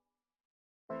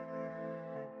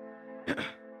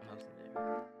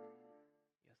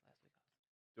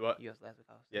Do what? You asked last week.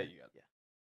 Yeah, you got it.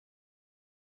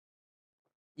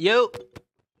 Yeah. Yo,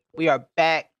 we are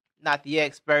back. Not the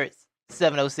experts.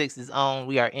 706 is on.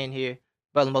 We are in here.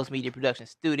 Brother Most Media Production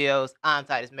Studios. I'm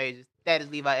Titus Majors. That is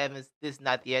Levi Evans. This is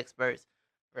Not the Experts.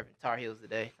 Repping Tar Heels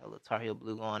today. A little Tar Heel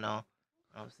blue going on. You know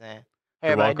what I'm saying? How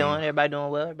You're everybody welcome. doing? Everybody doing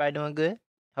well? Everybody doing good?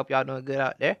 Hope y'all doing good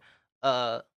out there.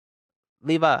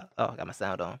 Levi. Oh, I got my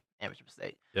sound on. Amateur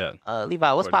mistake. Yeah.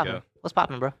 Levi, what's Way to popping? go. What's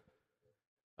popping, bro?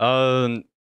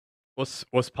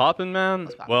 What's popping, man?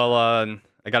 What's poppin'? Well,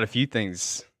 I got a few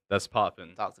things that's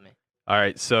popping. Talk to me. All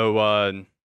right, so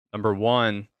number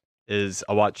one is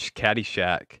I watched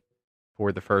Caddyshack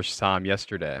for the first time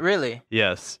yesterday. Really?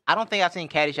 Yes. I don't think I've seen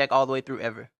Caddyshack all the way through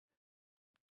ever.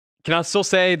 Can I still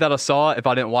say that I saw it if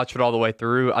I didn't watch it all the way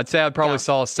through? I'd say I probably Counts.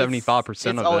 saw 75% It's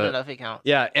of old it. enough, it counts.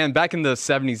 Yeah, and back in the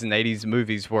 70s and 80s,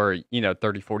 movies were,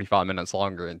 30, 45 minutes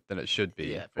longer than it should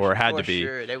be, Yeah, or had for to be.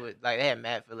 sure. They had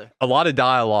mad filler. A lot of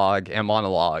dialogue and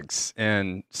monologues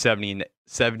in 70s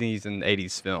and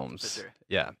 80s films. For sure.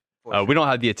 Yeah. For sure. We don't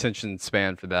have the attention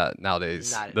span for that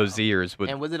nowadays. Not at Those all. years would.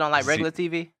 And was it on like regular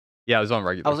TV? Yeah, it was on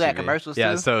regular. Oh, was it at TV. commercials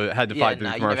Yeah, too? so it had to fight through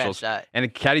You never had a commercials. shot.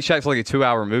 And Caddyshack's like a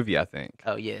 2-hour movie, I think.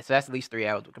 Oh yeah, so that's at least 3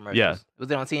 hours with commercials. Yeah.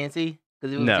 Was it on TNT?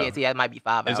 Because it was No. on TNT, that might be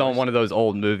 5 hours. It's on one of those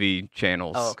old movie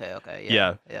channels. Oh, okay,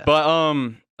 Yeah. yeah. But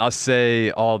I'll say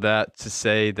all that to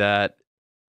say that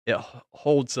it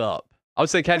holds up. I would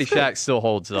say That's good. Caddyshack still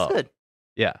holds That's up. good.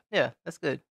 Yeah. Yeah, that's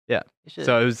good. Yeah. It should.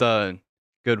 So it was a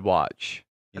good watch.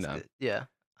 That's good. Yeah,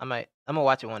 I'm gonna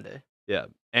watch it one day. Yeah.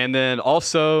 And then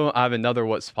also I have another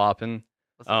What's Poppin'.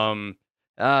 What's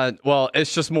up? Well,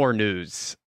 it's just more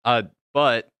news.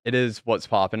 But it is What's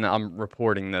Poppin'. I'm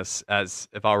reporting this as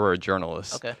if I were a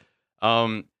journalist. Okay.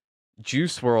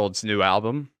 Juice WRLD's new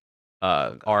album,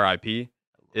 R.I.P.,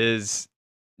 has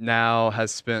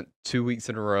spent 2 weeks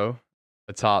in a row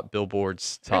atop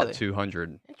Billboard's top Really?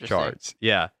 200 Interesting. charts.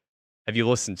 Yeah. Have you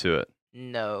listened to it?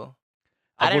 No,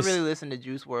 I I didn't was- really listen to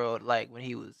Juice WRLD like when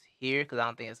he was here because I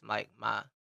don't think it's like my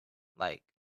like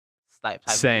type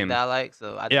of Same. music that I like.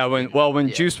 So I Yeah, just when didn't-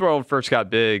 yeah. Juice WRLD first got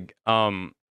big,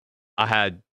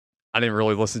 I didn't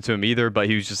really listen to him either, but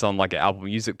he was just on like an Apple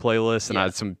Music playlist, and I Yeah.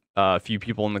 had some few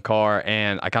people in the car,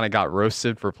 and I kind of got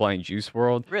roasted for playing Juice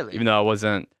WRLD, Really? even though I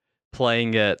wasn't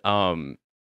playing it, on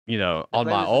my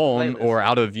playlist is own playlist. or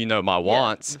out of my Yeah,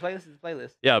 wants. the playlist is a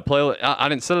playlist. Yeah, I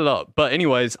didn't set it up, but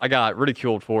anyways, I got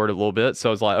ridiculed for it a little bit, so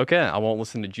I was like, okay, I won't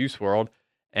listen to Juice WRLD,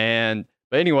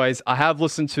 but anyways, I have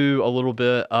listened to a little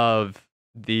bit of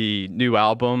the new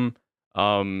album,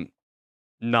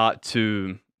 not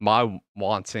to my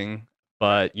wanting,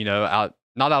 but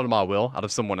not out of my will, out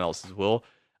of someone else's will.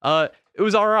 It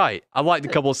was all right. I liked a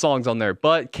couple of songs on there,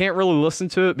 but can't really listen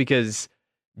to it because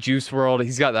Juice WRLD,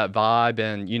 he's got that vibe,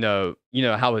 and you know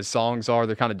how his songs are.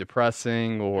 They're kind of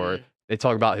depressing, or they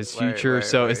talk about his future, Right,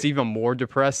 so right. it's even more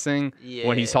depressing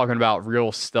when he's Yeah. talking about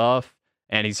real stuff.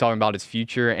 And he's talking about his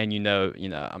future, and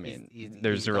I mean,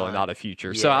 there's he's really gone. not a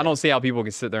future. So I Yeah. don't see how people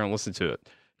can sit there and listen to it I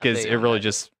because feel it you on really that.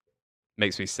 just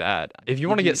makes me sad. If you Did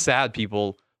want to you- get sad,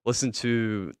 people listen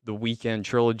to the Weeknd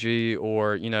trilogy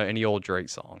or any old Drake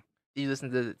song. Did you listen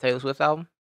to the Taylor Swift album?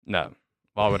 No,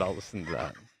 why would I listen to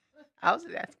that? I was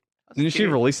asking. Didn't she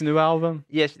release a new album?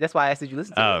 Yes, that's why I asked did you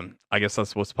listen to it. I guess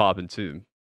that's what's popping too,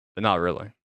 but not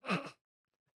really.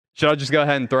 Should I just go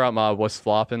ahead and throw out my what's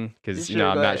flopping? Because Sure,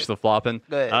 I go matched ahead. the flopping.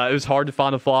 Go ahead. It was hard to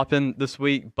find a flopping this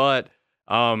week, but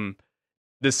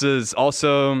this is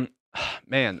also,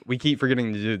 man, we keep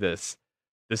forgetting to do this.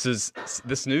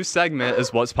 This new segment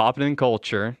is what's popping in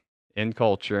culture.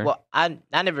 Well, I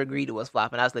never agreed to what's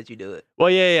flopping. I just let you do it. Well,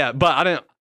 yeah, but I didn't.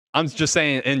 I'm just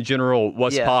saying in general,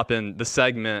 what's Yeah. popping the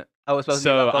segment. Oh, it's supposed to be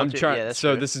So about I'm culture? trying. Yeah, that's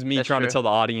so true. this is me That's trying to true. tell the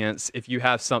audience, if you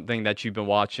have something that you've been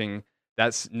watching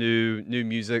that's new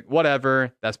music,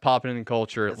 whatever that's popping in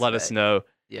culture, That's let us fact. know,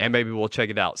 Yeah. and maybe we'll check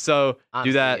it out. So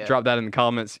Honestly, do that. yeah. Drop that in the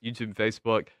comments, YouTube, and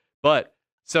Facebook. But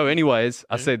so, anyways,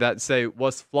 I Mhm. say that. Say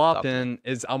what's flopping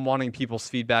is I'm wanting people's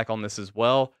feedback on this as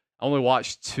well. I only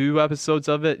watched 2 episodes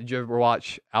of it. Did you ever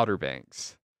watch Outer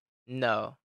Banks?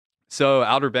 No. So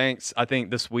Outer Banks, I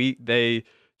think this week they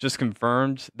just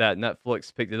confirmed that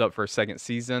Netflix picked it up for a second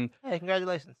season. Hey,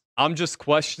 congratulations. I'm just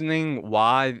questioning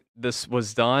why this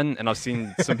was done, and I've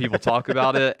seen some people talk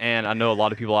about it, and I know a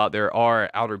lot of people out there are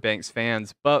Outer Banks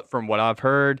fans, but from what I've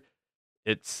heard,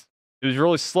 it was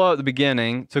really slow at the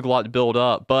beginning, took a lot to build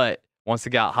up, but once it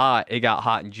got hot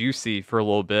and juicy for a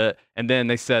little bit, and then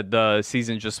they said the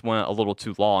season just went a little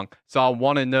too long. So I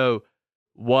want to know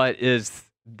what is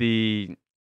the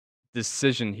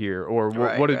decision here, or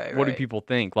what do Right. people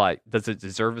think? Like, does it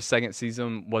deserve a second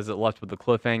season? Was it left with a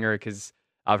cliffhanger? Because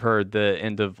I've heard the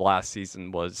end of last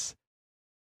season was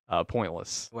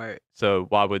pointless. Word. So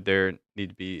why would there need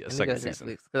to be a Let me go second to season?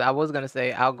 Netflix because I was gonna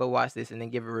say I'll go watch this and then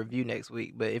give a review next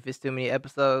week. But if it's too many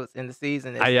episodes in the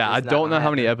season, I it's not don't gonna know how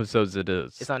many happen. episodes it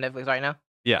It's is. on Netflix right now.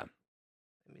 Yeah,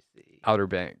 Let me see. Outer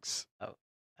Banks. Oh,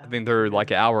 I think they're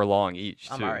like an hour long each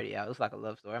I'm too. already out. It's like a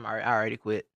love story. I already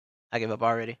quit. I give up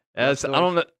already. Love I stories.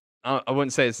 don't know. I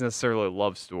wouldn't say it's necessarily a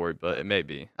love story, but it may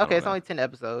be. I Okay, don't it's know. only 10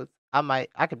 episodes. I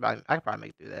could probably make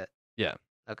it through that. Yeah,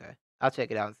 Okay, I'll check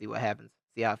it out and see what happens.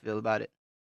 See how I feel about it.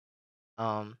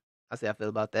 I'll see how I feel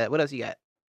about that. What else you got?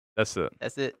 that's it.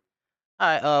 That's it. All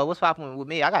right. What's popping with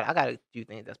me? I got a few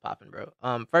things that's popping, bro.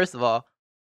 First of all,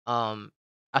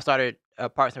 I started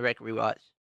Parks and Rec rewatch.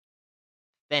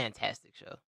 Fantastic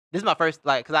show. This is my first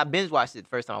because I binge watched it the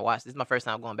first time I watched. This is my first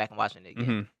time going back and watching it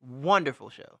again. Wonderful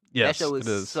show. That Yes, show it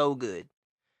is. so good.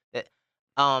 That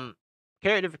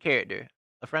character for character,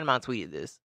 a friend of mine tweeted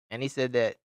this, and he said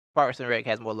that Parks and Rec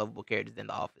has more lovable characters than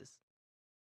The Office.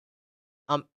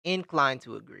 I'm inclined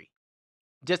to agree,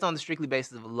 just on the strictly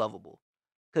basis of lovable,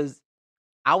 because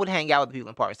I would hang out with the people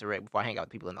in Parks and Rec before I hang out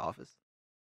with people in The Office.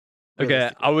 Okay,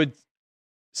 Realistically. I would.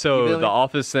 So feel The me?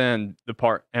 Office and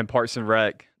Parks and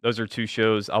Rec, those are two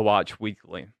shows I watch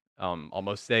weekly,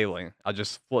 almost daily. I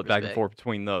just flip back and Respect. forth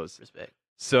between those. Respect.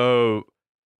 So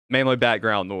mainly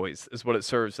background noise is what it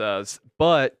serves as.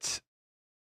 But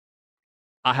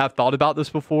I have thought about this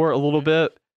before a little Mhm.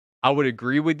 bit. I would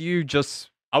agree with you.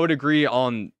 I would agree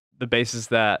on the basis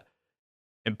that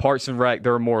in Parks and Rec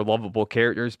there are more lovable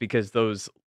characters because those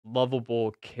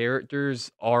lovable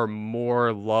characters are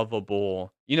more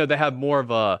lovable. They have more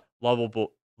of a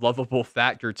lovable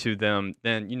factor to them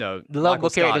than The Michael lovable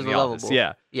Scott characters in are The Office. lovable.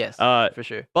 Yeah, Yes, uh, for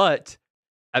sure. but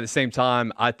at the same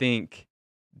time, I think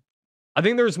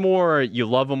there's more you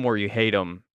love them or you hate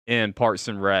them in Parks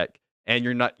and Rec, and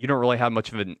you don't really have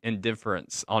much of an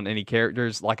indifference on any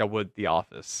characters like I would The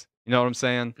Office. You know what I'm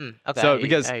saying? Okay, So I hear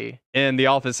because you. I hear you. in The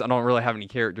Office, I don't really have any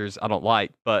characters I don't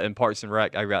like, but in Parks and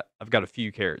Rec, I've got a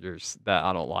few characters that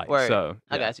I don't like. Word. So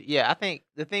I yeah, got you. Yeah, I think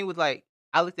the thing with I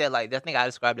looked at the thing I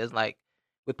described as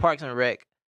with Parks and Rec.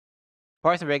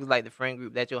 Parks and Rec is like the friend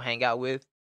group that you'll hang out with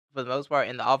for the most part,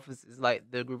 and The Office is like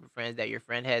the group of friends that your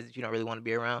friend has that you don't really want to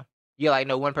be around. You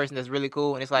know one person that's really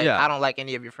cool, and it's like Yeah. I don't like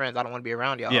any of your friends. I don't want to be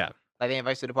around y'all. yeah, Like they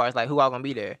invite you to the party, it's like who all gonna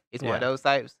be there? It's one of Yeah. those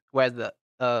types. Whereas the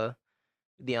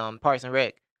Parks and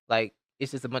Rec,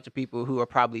 it's just a bunch of people who are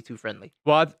probably too friendly.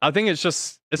 Well, I think it's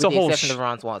With a the whole, exception of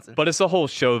Ron Swanson. but it's a whole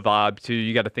show vibe too.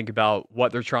 You got to think about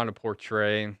what they're trying to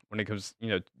portray when it comes,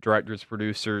 directors,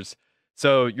 producers.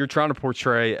 So you're trying to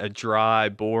portray a dry,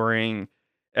 boring,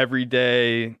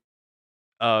 everyday,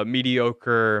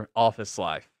 mediocre office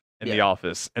life in the Yeah.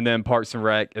 office, and then Parks and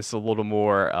Rec, it's a little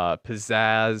more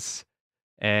pizzazz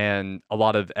and a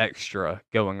lot of extra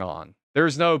going on.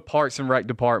 There's no Parks and Rec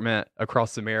department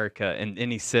across America in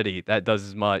any city that does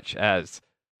as much as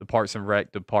the Parks and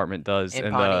Rec department does In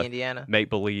in Pawnee, the Indiana. make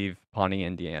believe Pawnee,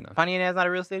 Indiana. Pawnee, Indiana's not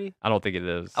a real city? I don't think it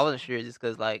is. I wasn't sure just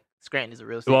because Scranton is a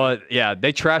real city. Well, yeah,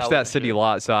 they trashed that wasn't city sure. a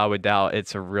lot, so I would doubt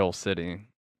it's a real city.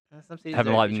 Some cities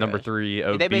Having are like pretty number trash. 3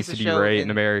 If they base the obesity show rate in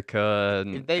in- America.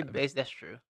 If And, they base that's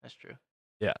true. That's true.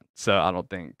 yeah, so I don't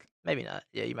think. Maybe not.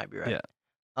 Yeah, you might be right.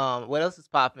 Yeah. What else is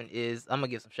popping is I'm gonna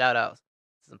give some shout outs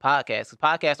to some podcasts. 'Cause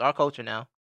podcasts are culture now.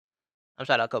 I'm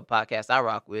shout out a couple podcasts I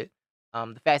rock with.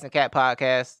 The Fast and Cat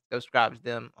podcast, go subscribe to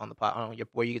them on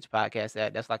where you get your podcast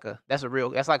at. That's like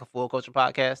a full culture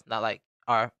podcast, not like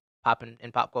our popping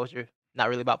in pop culture, not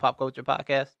really about pop culture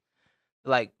podcast.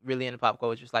 Like really into pop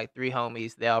culture. It's like 3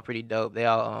 homies. They all pretty dope. They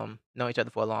all know each other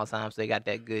for a long time, so they got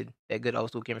that good old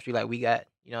school chemistry like we got.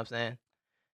 You know what I'm saying?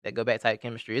 That go back type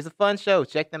chemistry. It's a fun show.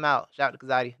 Check them out. Shout out to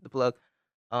Kazadi, the plug.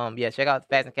 Yeah, check out the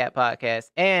Fast and Cat podcast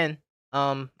and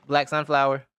Black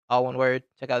Sunflower, all one word.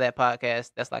 Check out that podcast.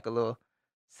 That's like a little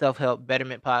self-help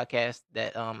betterment podcast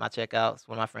that I check out. It's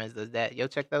one of my friends does that. Yo,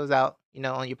 check those out,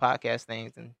 on your podcast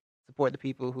things and support the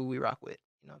people who we rock with.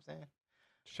 You know what I'm saying?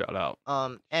 Shout out.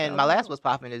 And Shout my last out. what's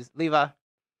popping is Levi.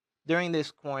 During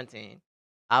this quarantine,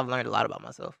 I've learned a lot about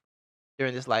myself.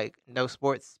 During this no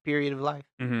sports period of life,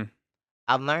 hmm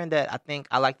I've learned that I think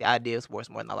I like the idea of sports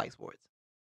more than I like sports.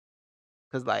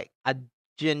 Cause I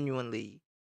genuinely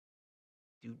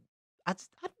do.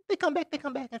 They come back. They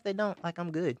come back. If they don't,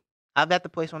 I'm good. I'm at the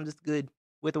place where I'm just good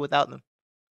with or without them.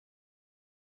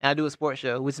 And I do a sports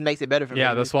show, which makes it better for me.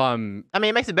 Yeah, that's why I'm. I mean,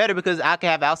 it makes it better because I can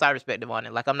have outside perspective on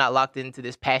it. I'm not locked into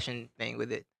this passion thing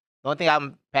with it. The only thing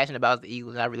I'm passionate about is the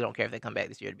Eagles, and I really don't care if they come back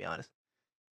this year, to be honest.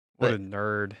 What But a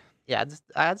nerd. yeah,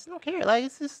 I just don't care.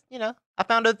 It's just I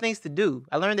found other things to do.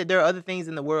 I learned that there are other things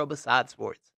in the world besides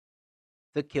sports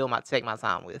to take my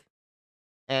time with,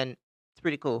 and it's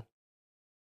pretty cool.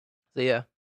 So yeah,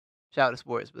 shout out to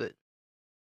sports, but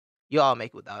You all make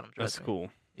it without him. That's Trust me. cool.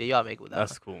 Yeah, y'all make it without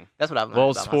That's him. cool. That's what I've learned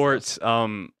Well, about sports,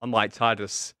 unlike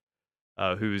Titus,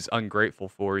 who's ungrateful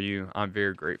for you, I'm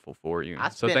very grateful for you.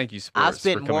 So thank you, sports, I've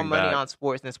spent for more coming money back. on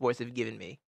sports than sports have given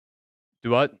me. Do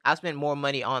what? I've spent more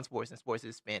money on sports than sports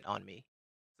has spent on me.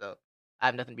 So I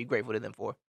have nothing to be grateful to them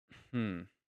for.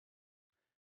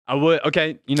 I would.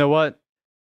 Okay, you know what?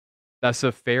 That's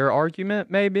a fair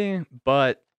argument, maybe,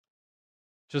 but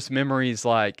just memories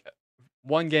like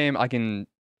one game I can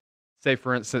say,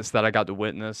 for instance, that I got to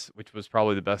witness, which was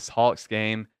probably the best Hawks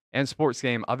game and sports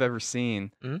game I've ever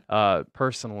seen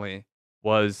personally,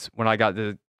 was when I got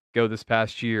to go this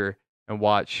past year and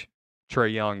watch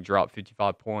Trae Young drop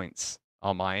 55 points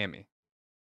on Miami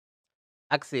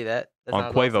I can see that.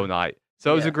 on Quavo awesome. night.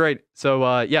 So it was a great.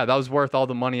 So yeah, that was worth all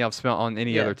the money I've spent on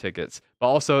any other tickets. But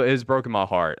also, it has broken my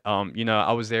heart. You know,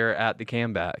 I was there at the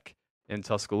comeback in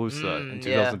Tuscaloosa in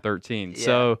 2013. Yeah.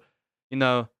 So, you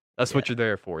know, that's what you're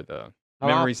there for, though.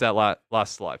 Memories that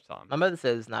last a lifetime. My mother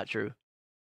says it's not true.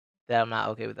 That I'm not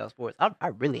okay without sports. I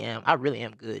really am. I really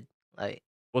am good. Like,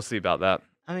 we'll see about that.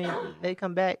 I mean, they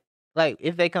come back. Like,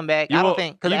 if they come back, I don't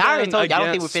think, because I already told you, I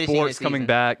don't think we're finishing sports the season. coming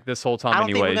back this whole time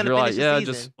anyway. You're like, yeah,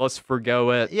 just let's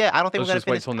forgo it. Yeah, I don't think we're gonna just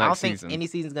wait finish. till I don't next think season. any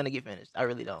season's gonna get finished. I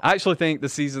really don't. I actually think the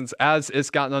season's, as it's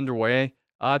gotten underway,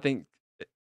 I think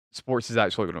sports is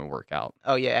actually going to work out.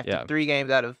 Oh yeah, after 3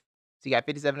 games out of, so you got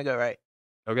 57 to go, right?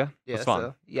 Okay, Yeah, that's fine.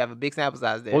 so you have a big sample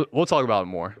size there. We'll talk about it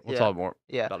more. We'll talk more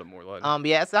Yeah. about it more later.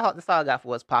 Yeah, that's all I got for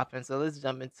what's popping. So let's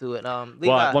jump into it. Well,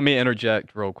 let me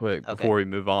interject real quick before we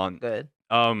move on. Good.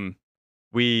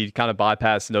 We kind of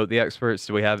bypassed note the experts.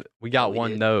 We got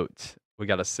one did. note we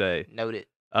got to say. Note it.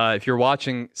 If you're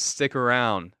watching, stick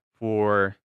around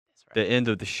for the end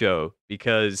of the show,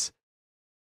 because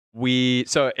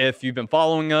so if you've been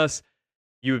following us,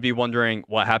 you would be wondering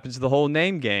what happened to the whole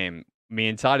name game. Me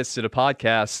and Titus did a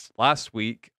podcast last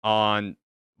week on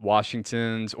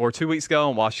Washington's, or 2 weeks ago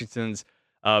on Washington's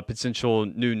potential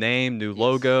new name, new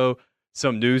logo.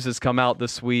 Some news has come out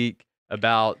this week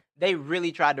about. They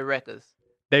really tried to wreck us.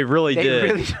 They really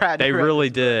did. Really tried to they wreck really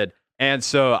us, did. And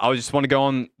so I just want to go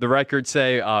on the record,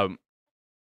 say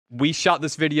we shot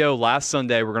this video last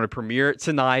Sunday. We're going to premiere it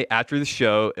tonight after the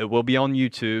show. It will be on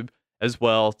YouTube as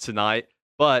well tonight.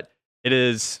 But it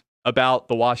is about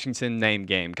the Washington name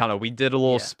game. Kind of, we did a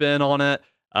little spin on it.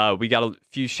 We got a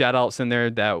few shout outs in there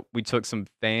that we took some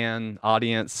fan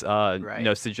audience,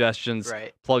 suggestions,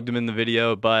 plugged them in the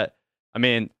video. But I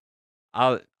mean,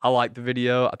 I like the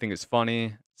video. I think it's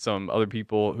funny. Some other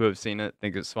people who have seen it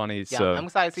think it's funny. Yeah, so I'm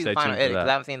excited to see the final edit, because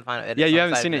I haven't seen the final edit. Yeah, so you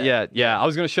haven't seen it yet. Yeah, I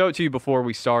was going to show it to you before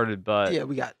we started, but yeah,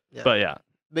 we got. Yeah. But yeah.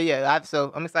 But yeah,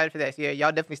 so I'm excited for that. So yeah,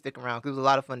 y'all definitely stick around, because it was a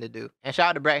lot of fun to do. And shout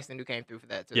out to Braxton who came through for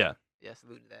that too. Yeah. Yeah,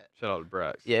 salute to that. Shout out to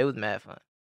Brax. Yeah, it was mad fun.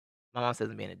 My mom says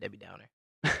I'm being a Debbie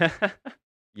Downer.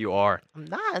 You are. I'm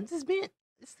not. I'm just being.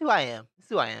 It's who I am. It's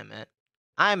who I am, man.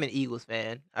 I am an Eagles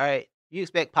fan. All right. You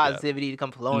expect positivity to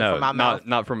come flowing from my mouth?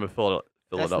 Not from a Philadelphia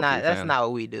fan. That's not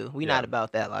what we do. We're not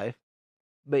about that life.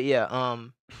 But yeah.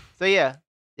 So yeah,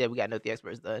 we got Note the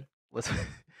Experts done.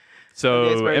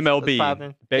 So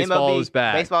MLB, baseball is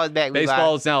back. Baseball is back.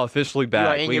 Baseball is now officially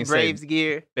back. You are in your Braves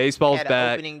gear. Baseball's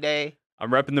back. Opening day. I'm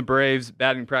repping the Braves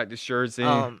batting practice jersey.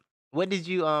 What did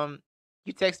you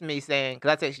you texted me saying,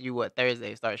 because I texted you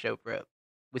Thursday start show prep,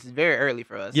 which is very early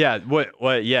for us. Yeah.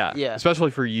 What? Yeah.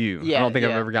 Especially for you. Yeah, I don't think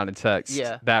I've ever gotten a text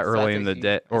that early in the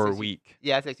day or week.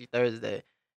 Yeah, I texted you Thursday,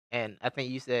 and I think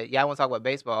you said, "Yeah, I want to talk about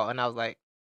baseball," and I was like,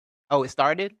 "Oh, it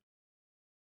started."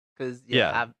 Because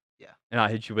and I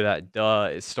hit you with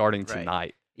that. It's starting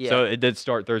tonight. Yeah. So it did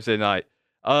start Thursday night.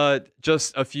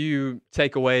 Just a few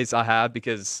takeaways I have,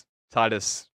 because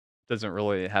Titus doesn't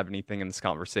really have anything in this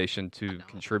conversation to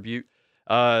contribute.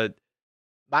 Buy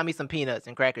me some peanuts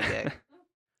and Cracker Jack.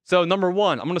 So number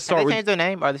one, I'm going to start with. Did they change their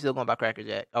name, or are they still going by Cracker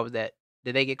Jack? Or was that?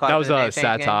 Did they get caught? That up was in the a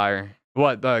satire. game?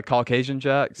 What, the Caucasian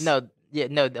Jacks? No. Yeah,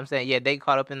 no, I'm saying, they got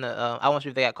caught up in the, I wonder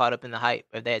if they got caught up in the hype,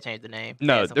 if they had changed the name.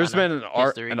 No, there's been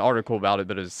an article about it,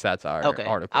 but it was a satire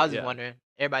article. I was just wondering.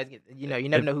 Everybody's, you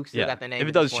never know who still got their name. If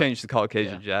it does change the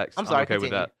Caucasian Jacks, I'm sorry, okay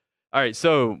continue. with that. All right,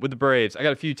 so with the Braves, I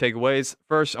got a few takeaways.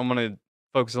 First, I'm going to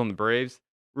focus on the Braves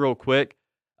real quick.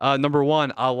 Number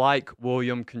one, I like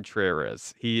William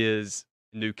Contreras. He is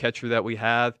a new catcher that we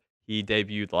have. He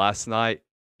debuted last night.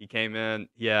 He came in.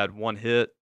 He had one hit.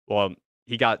 Well,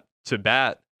 he got to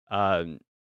bat.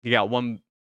 He got one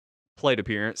plate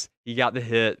appearance. He got the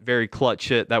hit, very clutch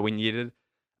hit that we needed.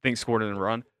 I think scored in a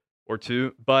run or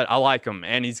two. But I like him,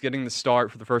 and he's getting the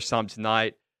start for the first time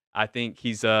tonight. I think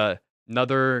he's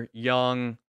another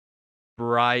young,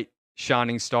 bright,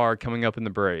 shining star coming up in the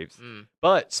Braves.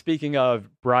 But speaking of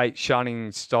bright,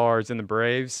 shining stars in the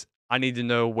Braves, I need to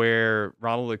know where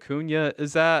Ronald Acuna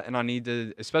is at, and I need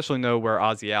to especially know where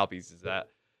Ozzie Albies is at.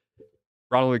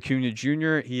 Ronald Acuna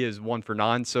Jr., he is 1 for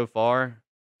 9 so far.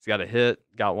 He's got a hit,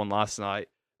 got one last night.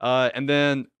 And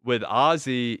then with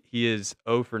Ozzie, he is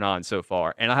 0 for 9 so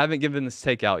far. And I haven't given this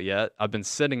take out yet. I've been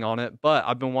sitting on it, but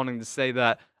I've been wanting to say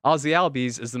that Ozzie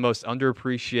Albies is the most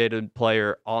underappreciated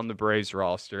player on the Braves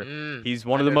roster. He's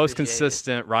one of the most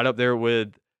consistent, right up there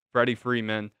with Freddie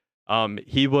Freeman.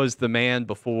 He was the man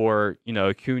before,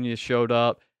 Acuna showed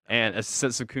up. And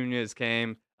since Acuna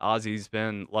came, Ozzie's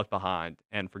been left behind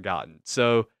and forgotten.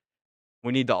 So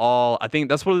we need to I think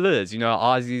that's what it is.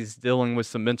 Ozzie's dealing with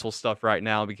some mental stuff right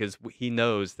now because he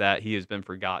knows that he has been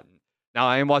forgotten. Now,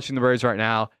 I am watching the Braves right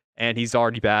now, and he's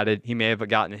already batted. He may have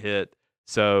gotten a hit.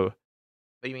 So, what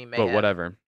do you mean, may but have?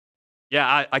 Whatever.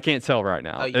 Yeah, I can't tell right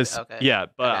now. Okay. Yeah,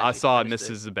 but I saw it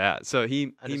misses the bat. So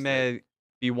he may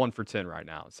be 1 for 10 right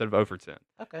now instead of 0 for 10.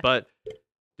 Okay. But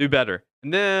do better.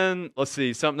 And then, let's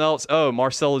see, something else. Oh,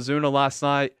 Marcell Ozuna last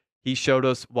night. He showed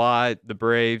us why the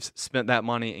Braves spent that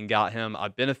money and got him.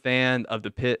 I've been a fan of the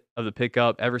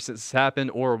pickup ever since this happened,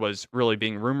 or was really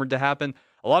being rumored to happen.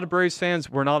 A lot of Braves fans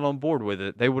were not on board with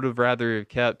it. They would have rather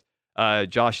kept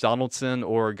Josh Donaldson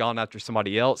or gone after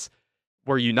somebody else.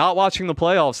 Were you not watching the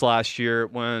playoffs last year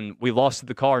when we lost to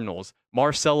the Cardinals?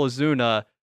 Marcell Ozuna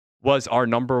was our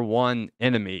number one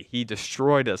enemy. He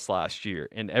destroyed us last year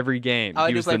in every game.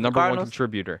 He was the number one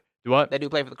contributor. Do what? They do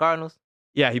play for the Cardinals?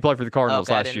 Yeah, he played for the Cardinals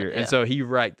last year. And so he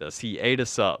wrecked us. He ate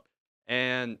us up.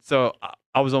 And so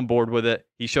I was on board with it.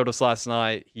 He showed us last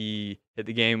night. He hit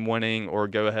the game-winning or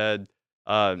go-ahead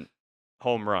home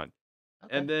run.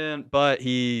 Okay. And then, but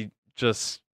he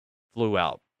just flew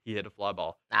out. He hit a fly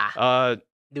ball.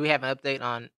 Do we have an update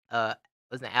on,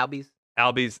 wasn't it Albies?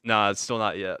 Albies? Nah, it's still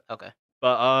not yet. Okay.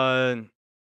 But,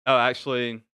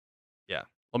 actually, yeah.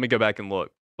 Let me go back and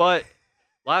look. But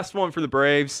last one for the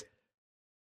Braves.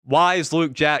 Why is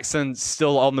Luke Jackson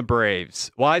still on the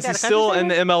Braves? Why is he still in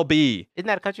the MLB? Isn't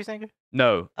that a country singer?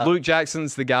 No. Oh. Luke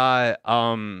Jackson's the guy.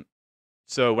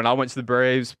 So when I went to the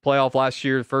Braves playoff last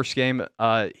year, the first game,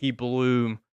 he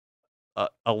blew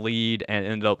a lead and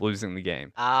ended up losing the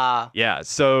game. Yeah.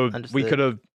 So we could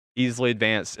have easily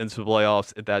advanced into the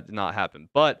playoffs if that did not happen.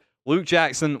 But Luke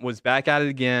Jackson was back at it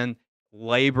again,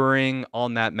 laboring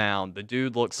on that mound. The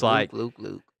dude looks like Luke.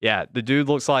 Yeah, the dude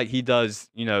looks like he does,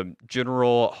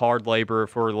 general hard labor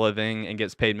for a living and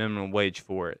gets paid minimum wage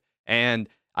for it. And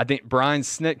I think Brian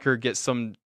Snitker gets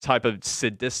some type of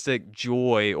sadistic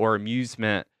joy or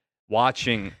amusement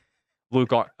watching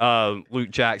Luke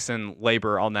Jackson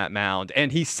labor on that mound.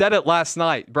 And he said it last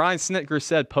night. Brian Snitker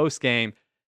said post-game,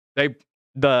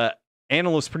 the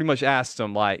analyst pretty much asked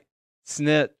him, like,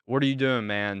 Snit, what are you doing,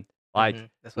 man? Like,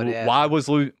 that's what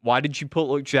why did you put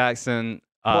Luke Jackson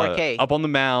up on the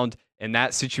mound in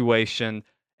that situation,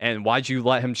 and why'd you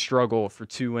let him struggle for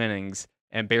 2 innings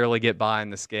and barely get by in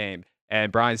this game?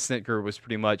 And Brian Snitker was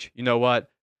pretty much, you know what?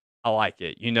 I like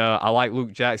it. I like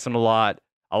Luke Jackson a lot.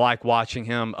 I like watching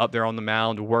him up there on the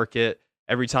mound work it.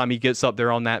 Every time he gets up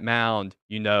there on that mound,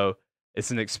 it's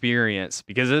an experience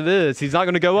because it is. He's not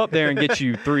going to go up there and get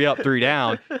you 3 up, 3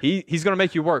 down. He's going to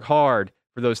make you work hard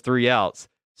for those 3 outs.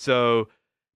 So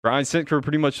Brian Snitker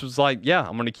pretty much was like, yeah,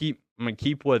 I'm going to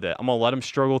keep with it. I'm going to let him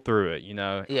struggle through it,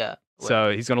 Yeah.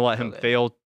 So he's going to let him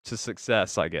fail to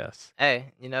success, I guess.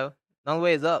 Hey, the only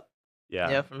way is up.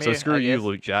 Yeah. So screw you,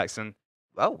 Luke Jackson.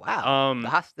 Oh, wow. The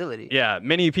hostility. Yeah.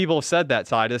 Many people have said that,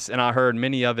 Titus, and I heard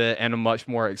many of it in a much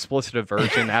more explicit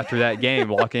version after that game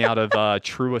walking out of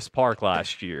Truist Park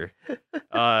last year.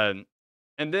 And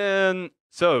then,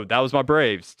 so that was my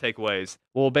Braves takeaways.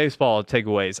 Little baseball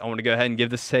takeaways. I want to go ahead and give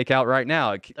this take out right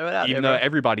now. Even though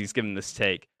everybody's giving this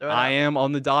take. I am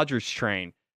on the Dodgers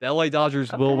train. The LA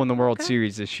Dodgers will win the World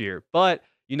Series this year. But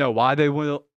you know why they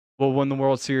will win the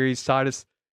World Series, Titus?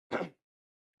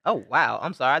 Oh, wow.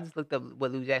 I'm sorry. I just looked up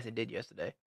what Luke Jackson did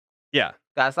yesterday. Yeah.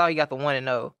 I saw he got the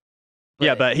 1-0.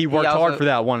 Yeah, but he worked hard for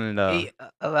that 1-0. He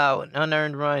allowed an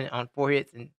unearned run on 4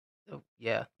 hits and 2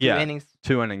 innings.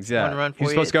 2 innings, yeah. 1 run, 4 he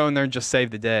was supposed to go in there and just save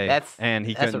the day, and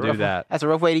he couldn't do that. That's a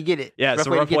rough way to get it. Yeah, it's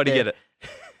a rough way to get it.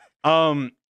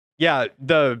 Yeah,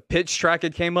 the pitch track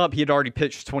had came up. He had already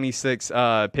pitched 26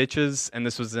 pitches, and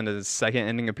this was in his second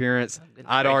inning appearance.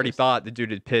 I'd already thought the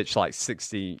dude had pitched like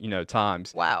 60,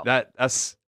 times. Wow.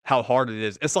 That's how hard it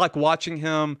is. It's like watching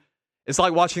him. It's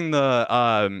like watching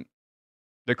the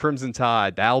Crimson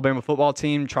Tide, the Alabama football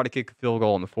team, try to kick a field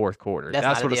goal in the 4th quarter.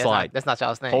 That's what it's like. That's not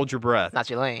y'all's thing. Hold your breath.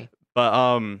 That's not your lane. But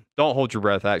don't hold your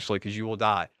breath actually, because you will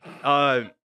die.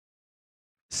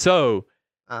 So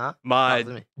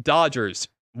my Dodgers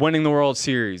winning the World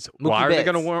Series. Why are they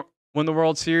going to win? win the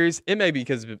World Series. It may be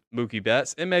because of Mookie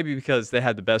Betts. It may be because they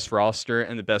had the best roster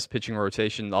and the best pitching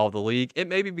rotation in all of the league. It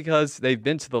may be because they've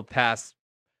been to the past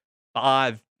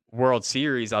 5 World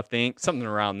Series, I think, something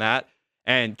around that,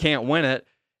 and can't win it.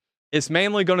 It's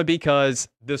mainly going to be because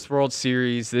this World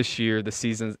Series this year, the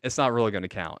season, it's not really going to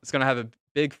count. It's going to have a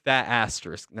big fat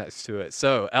asterisk next to it.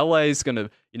 So LA is going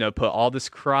to, put all this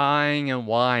crying and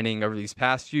whining over these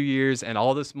past few years and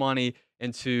all this money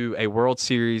into a World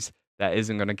Series that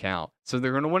isn't going to count. So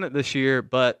they're going to win it this year,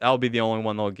 but that'll be the only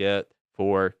one they'll get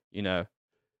for,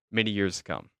 many years to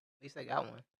come. At least they got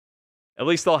one. At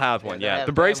least they'll have one. Yeah.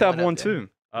 The Braves have one too.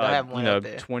 They'll have one up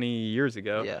there. 20 years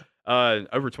ago. Yeah.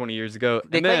 Over 20 years ago.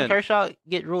 Did Clayton Kershaw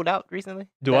get ruled out recently?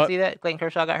 Did I see that? Clayton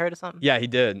Kershaw got hurt or something? Yeah, he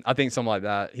did. I think something like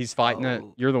that. He's fighting it.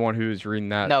 You're the one who was reading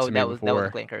that. No, to that me was before.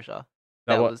 Clayton Kershaw.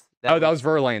 That was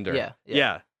Verlander.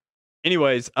 Yeah.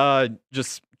 Anyways,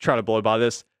 just try to blow by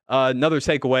this. Another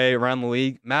takeaway around the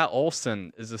league: Matt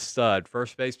Olson is a stud,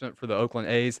 first baseman for the Oakland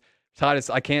A's. Titus,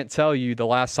 I can't tell you the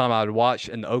last time I'd watched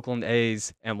an Oakland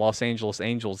A's and Los Angeles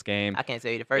Angels game. I can't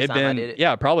tell you the first time I did it.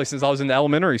 Yeah, probably since I was in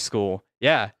elementary school.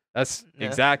 Yeah, that's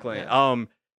exactly. Yeah.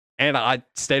 And I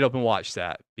stayed up and watched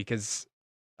that because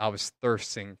I was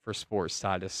thirsting for sports,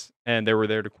 Titus, and they were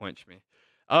there to quench me.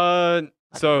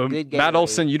 So Matt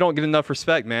Olson, you don't get enough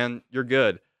respect, man. You're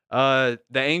good. The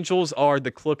Angels are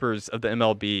the Clippers of the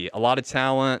MLB. A lot of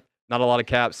talent. Not a lot of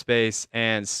cap space,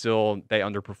 and still they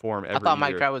underperform every year. I thought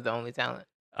Mike Trout was the only talent.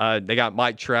 They got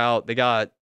Mike Trout. They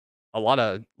got a lot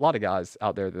of guys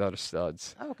out there that are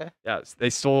studs. Oh, okay. Yeah, they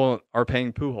still are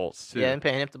paying Pujols too. Yeah, and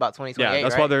paying him to about 2028. Yeah,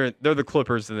 that's right? why they're the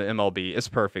Clippers of the MLB. It's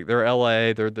perfect. They're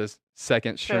LA. They're the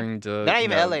second string to. They're not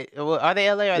even LA. Well, are they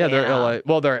LA? Or yeah, they're LA.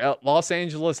 Well, they're Los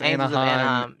Angeles,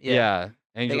 Anaheim. Yeah.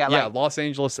 Los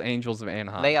Angeles Angels of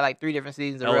Anaheim. They got like 3 different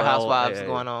seasons of Real Housewives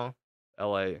going on.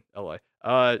 LA.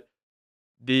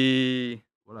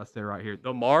 What did I say right here?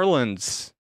 The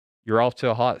Marlins, you're off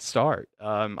to a hot start.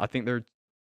 I think they're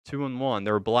 2-1.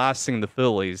 They were blasting the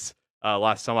Phillies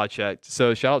last time I checked.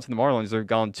 So shout out to the Marlins. They've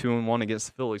gone 2-1 against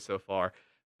the Phillies so far.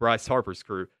 Bryce Harper's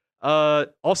crew.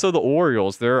 Also the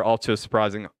Orioles, they're off to a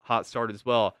surprising hot start as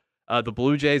well. The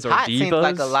Blue Jays are hot divas. Seems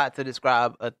like a lot to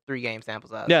describe a 3-game sample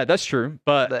size. Yeah, that's true.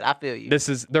 But I feel you.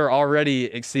 They're already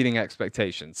exceeding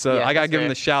expectations. So I got to give them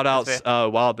the shout outs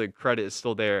while the credit is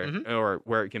still there or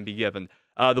where it can be given.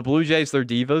 The Blue Jays, they're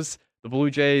divas. The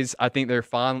Blue Jays, I think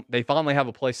they finally have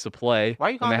a place to play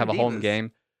when they have a home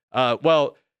game.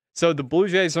 So the Blue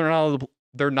Jays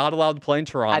they're not allowed to play in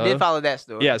Toronto. I did follow that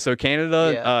story. Yeah, so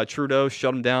Canada, Trudeau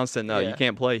shut them down, said, no, you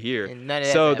can't play here.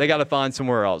 So they got to find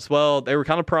somewhere else. Well, they were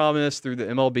kind of promised through the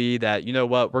MLB that, you know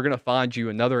what, we're going to find you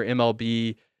another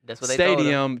MLB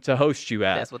stadium to host you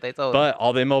at. That's what they told But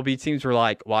all the MLB teams were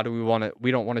like, why do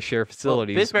we don't want to share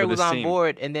facilities. Well, Pittsburgh was on team.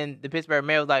 board, and then the Pittsburgh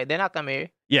Mayor was like, they're not coming here.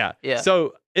 Yeah.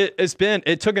 So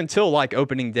it took until like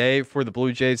opening day for the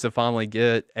Blue Jays to finally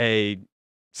get a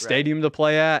stadium to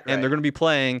play at, and they're going to be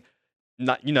playing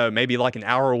maybe like an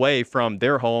hour away from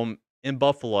their home in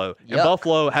Buffalo. And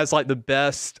Buffalo has like the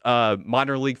best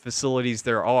minor league facilities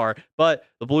there are. But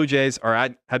the Blue Jays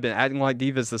have been acting like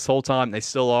divas this whole time. They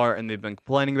still are, and they've been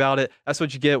complaining about it. That's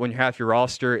what you get when half your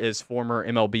roster is former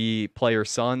MLB player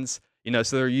sons.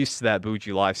 So they're used to that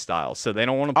bougie lifestyle. So they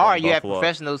don't want to play in you have Buffalo.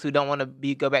 professionals who don't want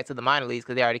to go back to the minor leagues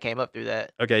because they already came up through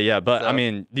that. Okay, yeah. But, I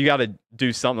mean, you got to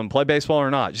do something. Play baseball or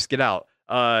not. Just get out.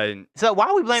 So why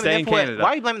are we blaming them for why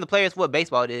are you blaming the players for what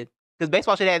baseball did? Because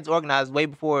baseball should have had it organized way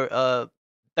before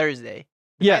Thursday.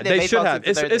 Yeah, they should have.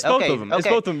 It's both of them. It's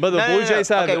both of them. But the Blue Jays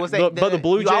have. But the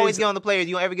Blue Jays. You always get on the players.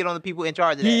 You don't ever get on the people in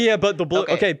charge of that. Yeah, but the Blue.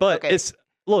 It's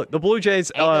look. The Blue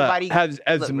Jays have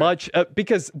as much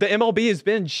because the MLB has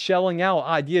been shelling out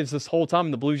ideas this whole time,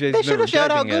 and the Blue Jays. They should have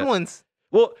shelled out good ones.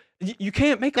 Well, you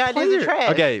can't make a player.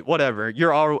 Okay, whatever.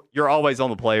 You're always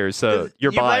on the players, so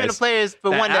you're biased. Blaming the players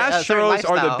for the one. Astros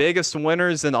are the biggest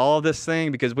winners in all of this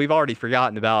thing because we've already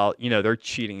forgotten about their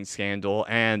cheating scandal,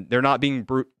 and they're not being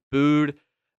booed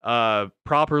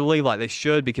properly like they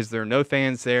should because there are no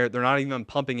fans there. They're not even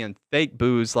pumping in fake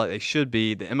boos like they should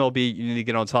be. The MLB, you need to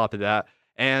get on top of that,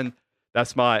 and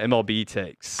that's my MLB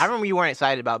takes. I remember you weren't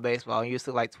excited about baseball, and you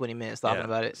took like 20 minutes talking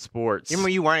about it. Sports. You remember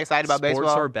you weren't excited about baseball?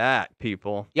 Sports are back,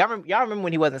 people. Y'all remember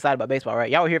when he wasn't excited about baseball,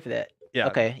 right? Y'all were here for that. Yeah.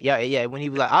 Okay. Yeah. When he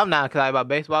was like, I'm not excited about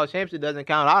baseball. Championship doesn't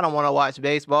count. I don't want to watch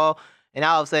baseball. And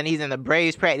all of a sudden, he's in the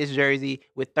Braves practice jersey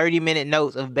with 30-minute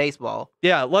notes of baseball.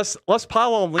 Yeah, let's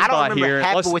pile on Levi here. I don't remember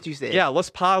half of what you said. Yeah, let's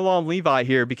pile on Levi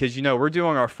here because, we're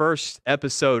doing our first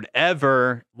episode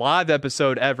ever, live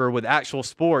episode ever with actual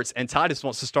sports, and Titus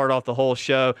wants to start off the whole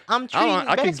show.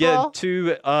 I could get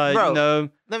to, Bro,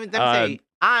 let me tell you,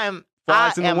 I am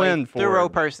a thorough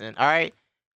person, all right?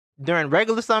 during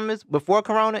regular summers before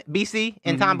Corona, BC,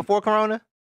 and time before Corona,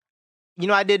 you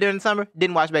know what I did during the summer?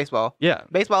 Didn't watch baseball. Yeah.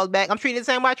 Baseball is back. I'm treating it the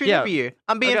same way I treat it every year.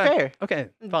 I'm being fair. Okay,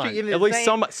 I'm fine. treating it At the least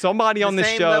same- somebody on the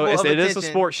this same show, level of it is a attention.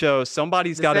 sports show.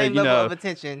 Somebody's The got to, same you level know. of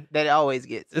attention that it always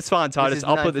gets. It's fine, Titus. is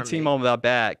I'll none put the from team me. on that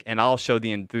back, and I'll show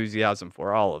the enthusiasm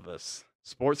for all of us.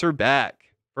 Sports are back.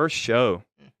 First show.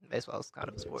 Baseball is kind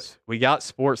of a sport. We got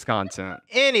sports content.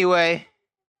 Anyway,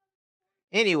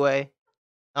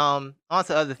 on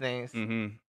to other things. Mm-hmm.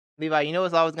 Levi, you know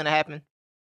what's always gonna happen?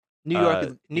 New York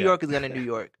is gonna New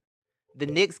York. The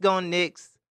Knicks going Knicks.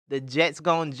 The Jets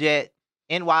going Jet.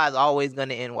 NY is always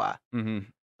gonna NY.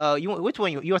 Mm-hmm. Which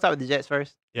one you want to start with the Jets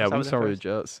first? Yeah, we'll start with the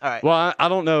Jets. All right. Well, I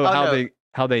don't know Oh,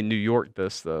 how they New York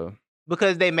this though.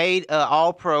 Because they made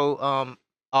all pro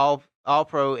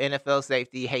NFL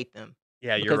safety hate them.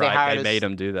 Yeah, Because you're they right. hired They a- made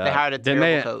him do that. they hired a Didn't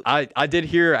terrible coach. I did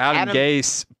hear Adam Adam-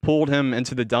 Gase pulled him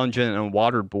into the dungeon and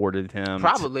waterboarded him.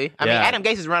 Probably. I mean, yeah. Adam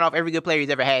Gase has run off every good player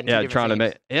he's ever had. Yeah, trying to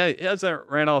make. Yeah, he hasn't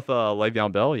ran off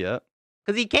Le'Veon Bell yet.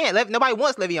 Because he can't. Nobody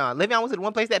wants Le'Veon. Le'Veon was the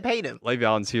one place that paid him.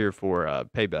 Le'Veon's here for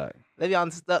payback.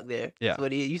 Le'Veon's stuck there. Yeah. That's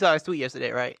what you saw his tweet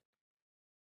yesterday, right?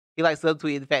 He like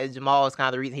subtweeted the fact that Jamal is kind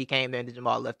of the reason he came there and then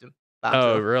Jamal left him. by Oh,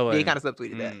 himself. really? Yeah, he kind of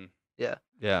subtweeted that. Yeah.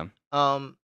 Yeah.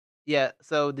 Yeah,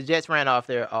 so the Jets ran off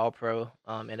their all-pro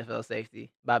NFL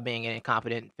safety by being an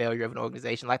incompetent failure of an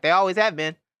organization like they always have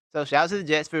been. So shout out to the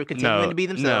Jets for continuing to be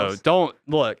themselves. No, don't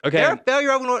look. Okay. They're a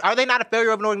failure of are they not a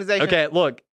failure of an organization? Okay,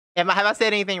 look. Have I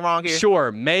said anything wrong here?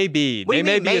 Sure, maybe. What do They you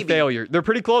may mean, be a maybe? failure. They're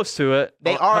pretty close to it.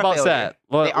 They How are a about failure. that?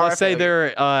 They are a Let's say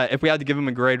failure. they're if we had to give them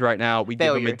a grade right now, we give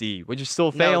them a Failure. D, which is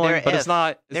still No, they're failing, an but F. it's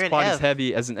not They're it's an quite as F.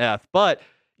 heavy as an F. But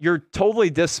you're totally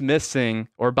dismissing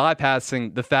or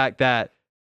bypassing the fact that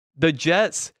the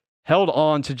Jets held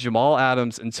on to Jamal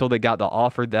Adams until they got the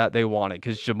offer that they wanted,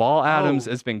 because Jamal Adams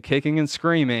has been kicking and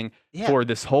screaming for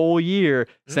this whole year,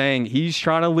 saying he's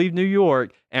trying to leave New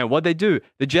York. And what they do,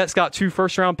 the Jets got 2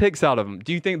 first-round picks out of him.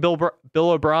 Do you think Bill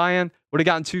O'Brien would have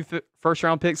gotten 2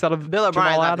 first-round picks out of Bill O'Brien's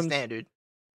Jamal not Adams? the standard.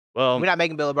 Well, We're not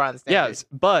making Bill O'Brien the standard. yes,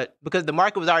 but Because the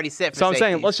market was already set for so I'm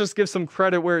saying safeties. let's just give some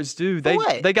credit where it's due. For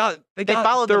what? They got They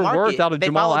followed their the market. worth out of They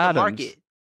Jamal followed Adams. The market.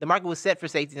 The market was set for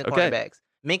safeties and Okay. cornerbacks.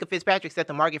 Minka Fitzpatrick set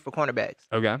the market for cornerbacks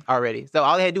Okay. already. So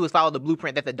all they had to do was follow the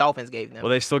blueprint that the Dolphins gave them. Well,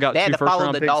 they still got They had 2 to follow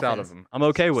first-round the picks out Dolphins. of them. I'm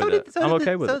okay with it. I'm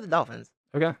okay with so it. did the Dolphins.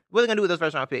 Okay. What are they going to do with those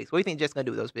first round picks? What do you think Jets going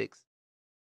to do with those picks?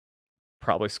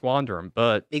 Probably squander them,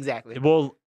 but Exactly.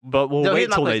 we'll So wait here's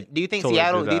my till they. question. Do you think till they do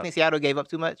Seattle? Do you that. think Seattle gave up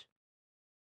too much?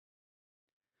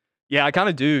 Yeah, I kind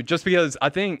of do, just because I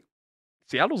think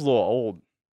Seattle's a little old.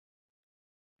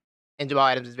 And Jamal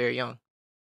Adams is very young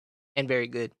and very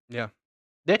good. Yeah.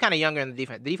 They're kind of younger in the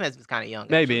defense. The defense was kind of young.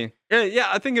 Maybe. Yeah,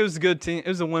 I think it was a good team. It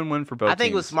was a win-win for both. I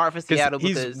think it was smart for Seattle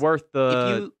he's because worth if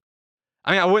the. you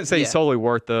I mean, I wouldn't say he's Yeah. solely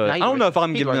worth the. No, I he's don't know worth- if I'm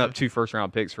he's giving worth up them. 2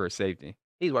 first-round picks for a safety,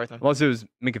 he's worth them. unless it was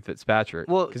Minka Fitzpatrick.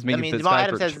 Well, because I Minka mean, Jamal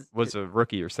Adams Fitzpatrick has- was a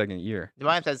rookie or second year.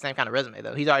 Jamal Adams has the same kind of resume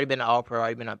though. He's already been an All-Pro,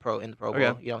 already been a pro in the Pro Bowl.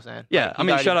 Okay. You know what I'm saying? Yeah, Like, I he's mean,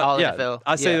 already shut up. all Yeah, NFL.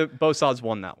 I say that both sides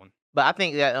won that one. But I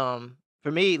think that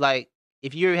for me, like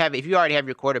if you already have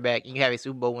your quarterback and you have a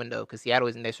Super Bowl window, because Seattle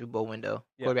is in their Super Bowl window,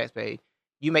 Yeah. quarterbacks paid,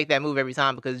 you make that move every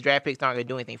time because draft picks aren't gonna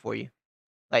do anything for you.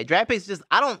 Like draft picks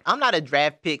I'm not a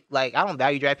draft pick, like I don't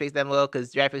value draft picks that well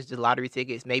because draft picks are just lottery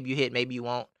tickets. Maybe you hit, maybe you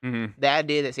won't. Mm-hmm. The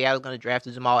idea that Seattle's gonna draft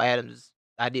a Jamal Adams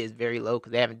idea is very low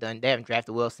because they haven't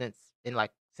drafted well since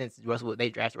Russell they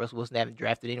drafted Russell Wilson. They haven't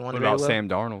drafted anyone What very about well. Sam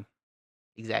Darnold?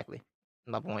 Exactly.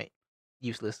 My point.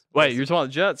 Useless. Wait, you're talking about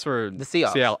the Jets or The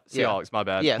Seahawks. Seahawks, my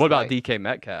bad. Yeah, What so, about like- DK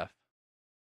Metcalf?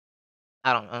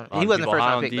 I don't know. A lot He of wasn't the people first high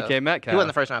round on pick. DK Though. Metcalf. He wasn't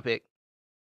the first round pick.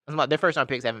 Their first round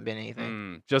picks haven't been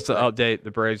anything. Just to But- update,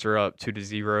 the Braves are up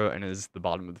 2-0 and is the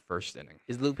bottom of the first inning.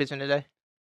 Is Luke pitching today?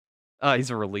 He's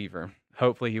a reliever.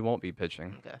 Hopefully, he won't be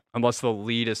pitching Okay. unless the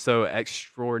lead is so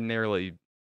extraordinarily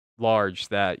large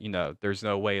that there's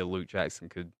no way Luke Jackson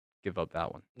could give up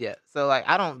that one. Yeah. So like,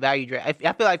 I don't value draft.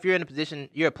 I feel like if you're in a position,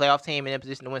 you're a playoff team and in a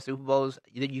position to win Super Bowls,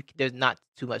 there's not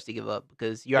too much to give up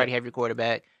because you already have your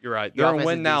quarterback. You're right. Your They're in offense is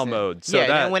win now decent. mode. So Yeah,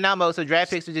 they're that in win now mode. So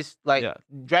draft picks are just like Yeah.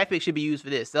 draft picks should be used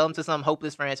for this. Sell them to some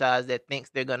hopeless franchise that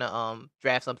thinks they're gonna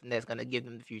draft something that's gonna give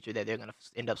them the future that they're gonna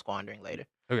end up squandering later.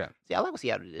 Okay. See, I like what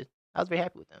Seattle did. I was very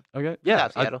happy with them. Okay. Good Yeah.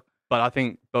 job, Seattle. But I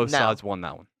think both No. sides won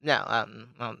that one. No,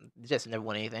 the Jets have never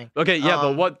won anything. Okay, yeah, but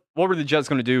Um, what were the Jets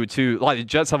going to do too? Like the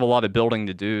Jets have a lot of building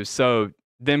to do, so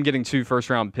them getting 2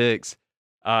 first-round picks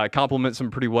complements them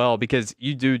pretty well because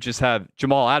you do just have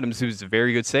Jamal Adams, who's a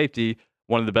very good safety,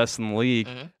 one of the best in the league.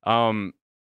 Mhm.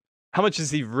 How much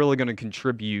is he really going to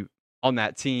contribute on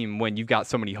that team when you've got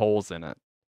so many holes in it?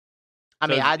 I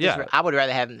mean, So, yeah. I would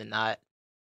rather have him than not.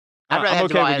 I'd rather I'm have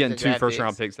okay Jamal with Adams getting than 2 draft first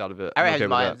round picks. picks out of it. I'd I'm rather have okay with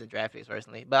Jamal that. Adams than draft picks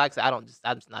personally. But like I said,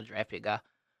 I'm just not a draft pick guy.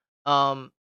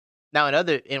 Now in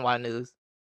other NY news,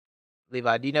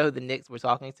 Levi, do you know who the Knicks were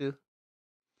talking to?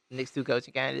 The Knicks 2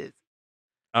 coaching candidates.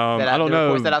 I don't The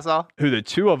reports that know I saw. who the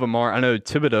 2 of them are. I know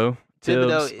Thibodeau.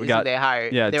 Thibodeau Tibbs. is We who got they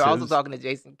hired. yeah. They were also Tibbs. talking to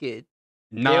Jason Kidd.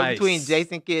 They were between Nice.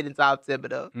 Jason Kidd and Tom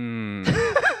Thibodeau.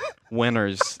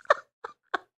 Winners.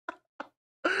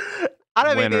 I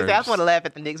don't even think I just Winners. want to laugh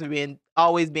at the Knicks for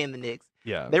always being the Knicks.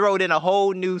 Yeah. They wrote in a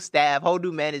whole new staff, whole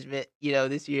new management,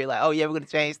 this year. Like, oh yeah, we're gonna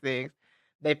change things.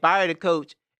 They fired a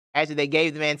coach after they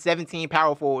gave the man 17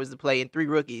 power forwards to play and 3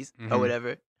 rookies or Mhm.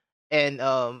 whatever. And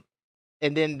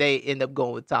then they end up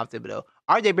going with Tom Thibodeau.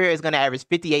 RJ Barrett is gonna average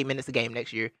 58 minutes a game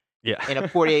next year Yeah. in a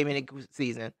 48-minute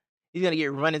season. He's gonna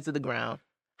get run into the ground.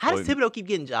 How does Thibodeau keep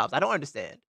getting jobs? I don't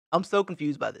understand. I'm so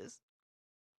confused by this.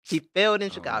 He failed in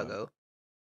Chicago,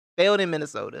 failed in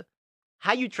Minnesota.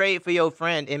 How you trade for your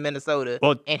friend in Minnesota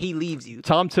and he leaves you?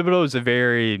 Tom Thibodeau is a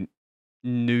very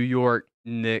New York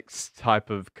Knicks type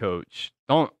of coach.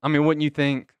 Wouldn't you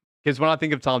think? Because when I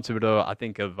think of Tom Thibodeau, I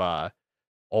think of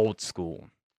old school.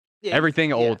 Yeah,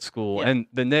 Everything old school. Yeah. And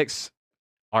the Knicks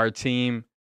are a team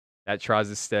that tries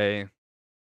to stay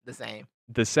the same.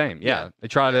 Yeah. They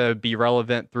try to be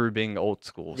relevant through being old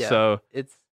school. Yeah. So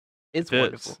it's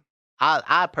wonderful.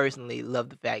 I personally love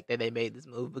the fact that they made this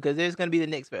move because there's going to be the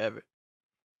Knicks forever.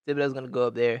 Thibodeau's going to go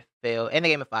up there, fail, and they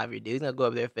gave him a 5-year deal. He's going to go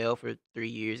up there, fail for 3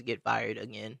 years, get fired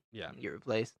again, and get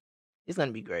replaced. It's going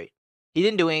to be great. He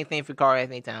didn't do anything for Karl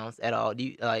Anthony Towns at all.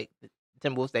 The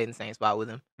Timberwolves stayed in the same spot with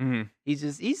him.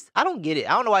 Mm-hmm. I don't get it.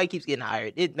 I don't know why he keeps getting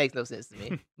hired. It makes no sense to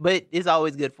me. But it's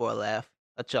always good for a laugh,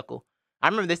 a chuckle. I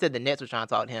remember they said the Nets were trying to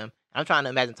talk to him. I'm trying to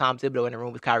imagine Tom Thibodeau in the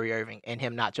room with Kyrie Irving and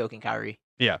him not choking Kyrie.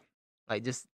 Yeah. Like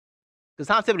just because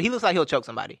Tom Thibodeau, he looks like he'll choke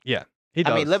somebody. Yeah. He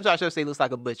does. I mean, Lebjar should say he looks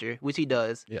like a butcher, which he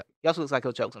does. Yeah. He also looks like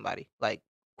he'll choke somebody, like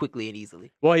quickly and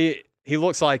easily. Well, he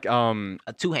looks like a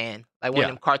 2-hand, like one of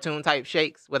them cartoon type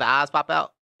shakes where the eyes pop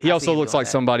out. He also looks like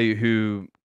somebody who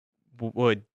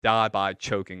would die by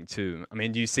choking too. I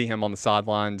mean, do you see him on the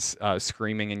sidelines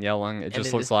screaming and yelling? It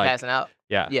just looks like passing out.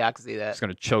 Yeah. Yeah, I can see that. He's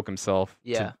gonna choke himself.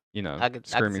 Yeah. To,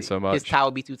 screaming so much. His tie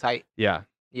would be too tight. Yeah.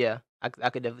 Yeah. I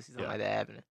could definitely see something like that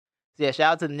happening. So yeah,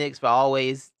 shout out to the Knicks for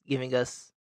always giving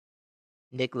us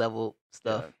Knick level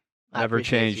stuff. Yeah. Never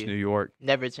change, New York.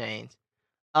 Never change.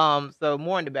 So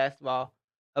more into basketball.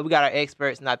 We got our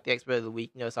experts, not the expert of the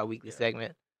week. It's our weekly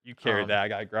segment. You carried that. I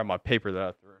gotta grab my paper that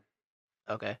I threw.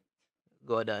 Okay.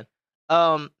 Go done.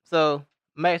 So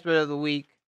my expert of the week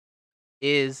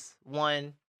is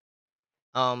one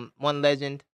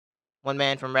legend, one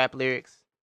man from rap lyrics.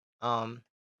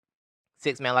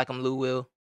 6 man like him, Lou Will.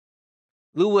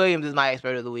 Lou Williams is my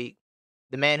expert of the week.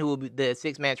 The man who will be the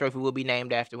 6-man trophy will be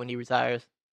named after when he retires.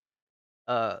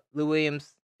 Lou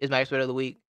Williams is my expert of the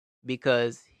week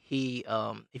because he,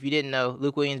 if you didn't know,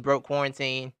 Luke Williams broke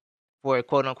quarantine for a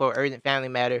quote unquote urgent family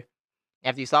matter.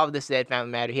 After he solved the said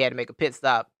family matter, he had to make a pit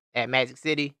stop at Magic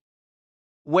City,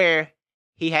 where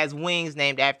he has wings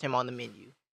named after him on the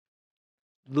menu.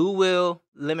 Lou Will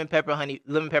lemon pepper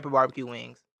barbecue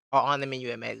wings are on the menu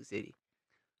at Magic City.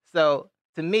 So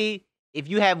to me, if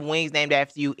you have wings named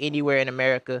after you anywhere in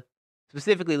America,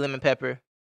 specifically lemon pepper,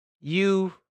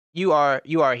 you are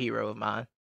a hero of mine.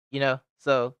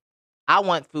 So I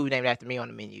want food named after me on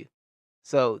the menu.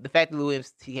 So the fact that Lou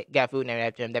Williams got food named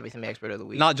after him, that makes him expert of the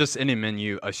week. Not just any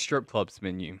menu, a strip club's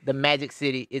menu. The Magic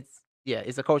City, it's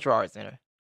a cultural arts center.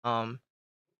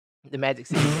 The Magic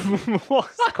City menu.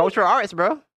 Cultural arts,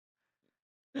 bro.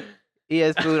 He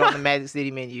has food on the Magic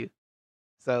City menu.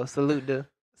 So salute to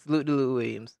Lou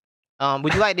Williams.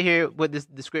 Would you like to hear what this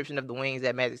description of the wings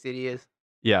at Magic City is?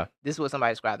 Yeah. This is what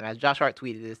somebody described them as. Josh Hart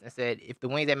tweeted this and said, "If the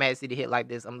wings at Magic City hit like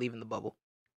this, I'm leaving the bubble."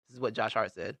 This is what Josh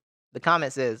Hart said. The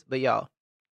comment says, "But y'all,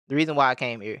 the reason why I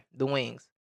came here, the wings.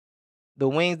 The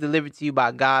wings delivered to you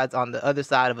by gods on the other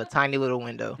side of a tiny little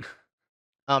window."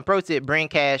 Pro tip, bring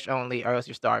cash only or else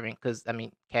you're starving. Because,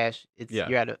 cash,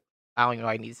 you're at I don't even know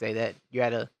why I need to say that. You're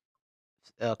at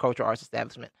a cultural arts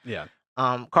establishment. Yeah.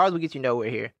 Cars will get you nowhere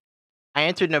here. I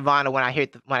entered Nirvana when I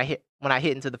hit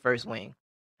into the first wing.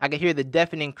 I could hear the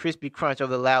deafening crispy crunch of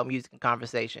the loud music and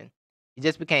conversation. It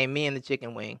just became me and the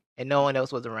chicken wing, and no one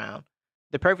else was around.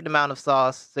 The perfect amount of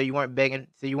sauce, so you weren't begging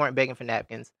for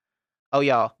napkins. Oh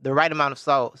y'all, the right amount of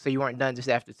salt, so you weren't done just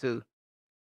after 2.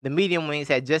 The medium wings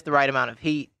had just the right amount of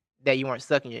heat that you weren't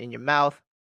sucking in your mouth,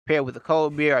 paired with a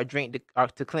cold beer or drink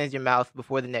to cleanse your mouth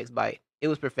before the next bite. It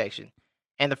was perfection.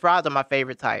 And the fries are my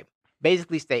favorite type,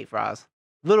 basically steak fries,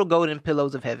 little golden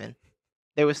pillows of heaven.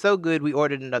 They were so good we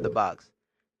ordered another box.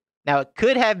 Now, it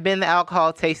could have been the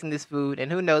alcohol tasting this food,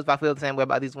 and who knows if I feel the same way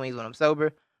about these wings when I'm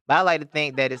sober, But I like to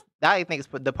think that it's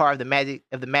the part of the magic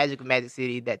of Magic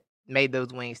City that made those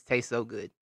wings taste so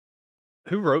good.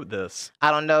 Who wrote this?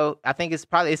 I don't know. I think it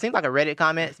seems like a Reddit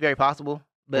comment. It's very possible.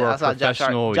 But Or a I saw Josh Hart.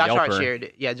 professional Josh Hart Yelper. shared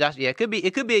it. Yeah, Josh. Yeah, it could be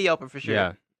a Yelper for sure.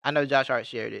 Yeah. I know Josh Hart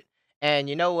shared it. And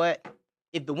you know what?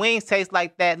 If the wings taste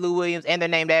like that, Lou Williams, and they're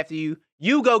named after you,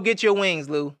 you go get your wings,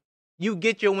 Lou. You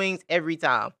get your wings every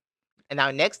time. And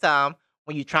now next time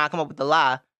when you try and come up with the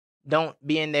lie, don't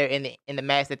be in there in the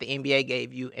mask that the NBA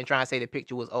gave you and try and say the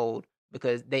picture was old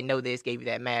because they know they just gave you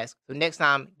that mask. So next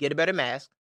time, get a better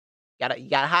mask. You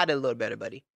gotta hide it a little better,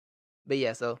 buddy. But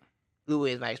yeah, so Lou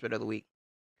Williams, my expert of the week.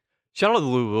 Shout out to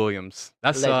Lou Williams.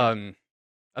 That's Legend.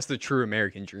 that's the true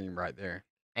American dream right there.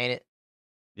 Ain't it?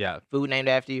 Yeah. Food named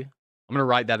after you. I'm gonna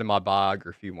write that in my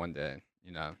biography one day.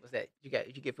 What's that? You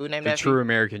get food named The after true you?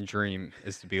 American dream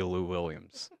is to be a Lou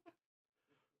Williams.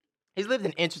 He's lived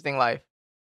an interesting life.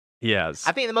 He has.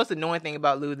 I think the most annoying thing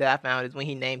about Lou that I found is when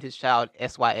he named his child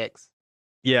SYX.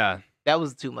 Yeah. That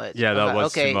was too much. Yeah, I that like,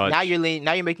 was too okay, much. now you're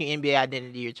making NBA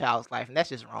identity your child's life, and that's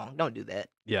just wrong. Don't do that.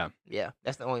 Yeah. Yeah,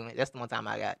 that's the one time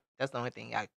I got. That's the only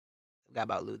thing I got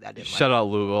about Lou that I didn't Shout like. out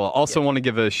Louisville. Also want to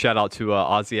give a shout out to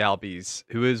Ozzy Albies,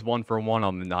 who is 1 for 1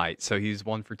 on the night. So he's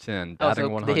 1 for 10, Oh, batting so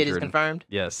 100. the hit is confirmed.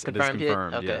 Yes, Confirmed it is hit?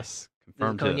 confirmed. Okay. Yes, Does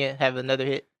confirmed hit. Acuna have another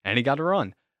hit? And he got a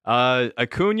run.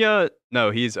 Acuna, no,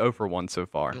 he's 0 for 1 so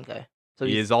far. Okay, so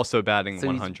He he's is also batting so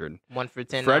he's 100. 1 for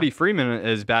 10. Freddie Freeman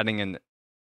is batting an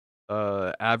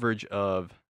average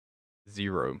of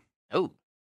 0. Oh,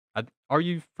 Are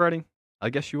you, Freddie? I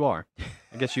guess you are.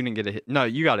 I guess you didn't get a hit. No,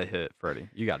 you got a hit, Freddie.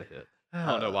 You got a hit. I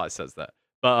don't know why it says that.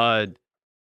 But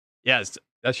yes,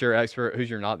 that's your expert. Who's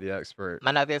your not the expert?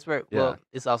 My not the expert. Yeah. Well,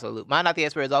 it's also Lou. My not the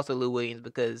expert is also Lou Williams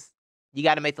because you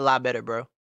got to make the lie better, bro.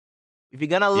 If you're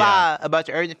gonna lie about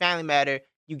your urgent family matter,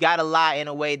 you gotta lie in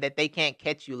a way that they can't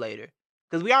catch you later.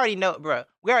 Because we already know, bro.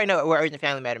 We already know what urgent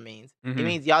family matter means. Mhm. It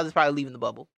means y'all just probably leaving the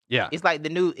bubble. Yeah. It's like the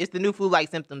new flu-like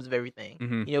symptoms of everything.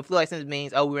 Mhm. You know, flu-like symptoms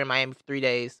means, oh, we were in Miami for 3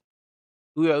 days.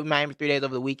 We were in Miami for 3 days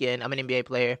over the weekend. I'm an NBA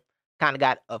player. Kind of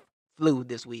got a flu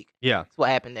this week. Yeah. That's what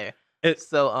happened there. It's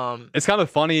So it's kind of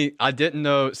funny. I didn't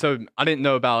know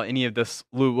about any of this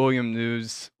Lou Williams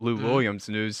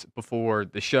news before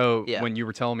the show Yeah. when you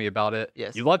were telling me about it.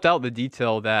 Yes. You left out the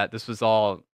detail that this was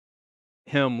all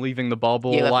him leaving the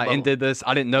bubble, Yeah, he left the and bubble. did this.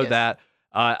 I didn't know Yes. that.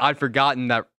 I'd forgotten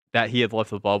that he had left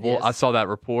the bubble. I Yes. saw that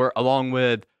report along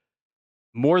with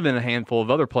more than a handful of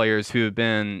other players who have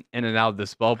been in and out of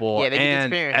this bubble. Yeah, they get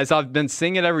and experience. as I've been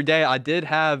seeing it every day, I did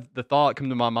have the thought come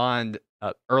to my mind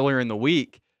earlier in the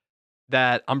week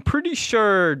that I'm pretty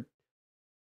sure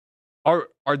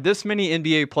are this many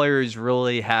NBA players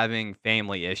really having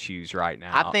family issues right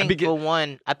now? I think Because- for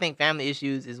one, I think family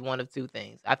issues is one of two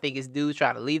things. I think it's dudes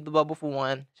trying to leave the bubble for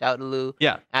one. Shout out to Lou.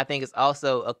 yeah, I think it's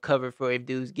also a cover for if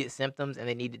dudes get symptoms and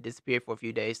they need to disappear for a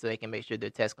few days so they can make sure their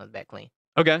test comes back clean.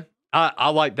 okay. I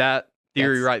like that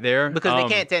theory That's- right there Because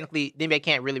they can't technically, then they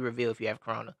can't really reveal if you have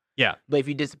corona. Yeah. But if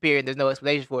you disappear and there's no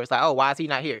explanation for it, it's like, oh, why is he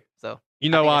not here? So You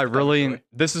know, think I that's the cover really story.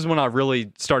 this is when I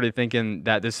really started thinking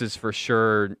that this is for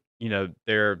sure.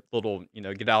 Their little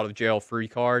get out of jail free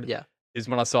card. Yeah. Is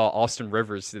when I saw Austin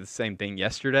Rivers do the same thing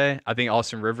yesterday. I think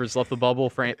Austin Rivers left the bubble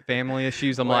for family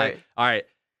issues. I'm like, Right. all right,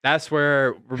 that's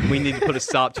where we need to put a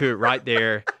stop to it right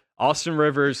there. Austin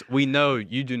Rivers, we know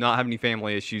you do not have any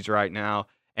family issues right now,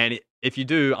 and if you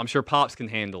do, I'm sure Pops can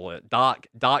handle it.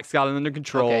 Doc's got it under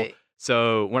control. Okay.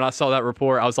 So when I saw that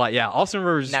report, I was like, yeah, Austin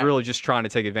Rivers is Now- really just trying to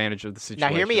take advantage of the situation.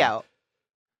 Now hear me out.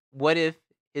 What if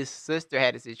his sister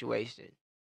had a situation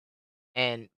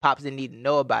and Pops didn't need to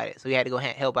know about it, so he had to go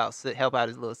help out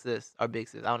his little sis or big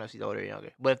sis. I don't know if she's older or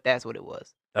younger. What if that's what it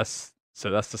was? That's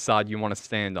the side you want to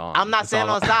stand on. I'm not It's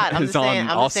standing on the side. I'm it's just saying. on I'm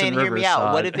just Austin saying. Hear me Rivers'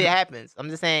 out. What side. if it happens? I'm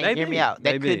just saying. Hear me Maybe, out.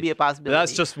 That maybe. could be a But possibility.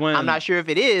 that's just when I'm not sure if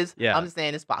it is. Yeah. I'm just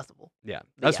saying it's possible. Yeah,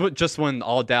 that's yeah. what just when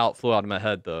all doubt flew out of my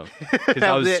head though, because That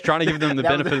I was it. trying to give them the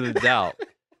That was benefit of the doubt.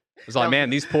 It was like, That was- man,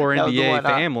 these poor that was the NBA one, huh?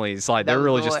 families, like That they're was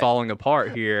really the just one. falling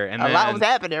apart here. And A then, lot was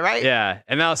happening, right? yeah,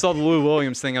 and then I saw the Lou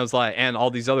Williams thing. I was like, and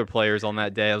all these other players on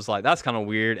that day. I was like, that's kind of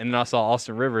weird. And then I saw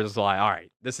Austin Rivers. I was like, all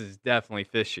right, this is definitely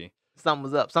fishy. Something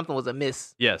was up. Something was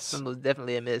amiss. Yes. Something was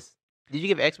definitely amiss. Did you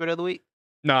give expert of the week?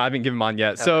 No, I haven't given mine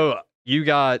yet. Okay. So you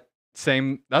got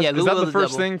same. That's, Yeah, is Lou that Will the is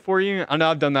first double. thing for you? I know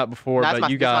I've done that before, That's but my,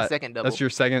 you that's my got second double. that's your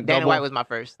second Dana double. White was my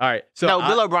first. All right. So No,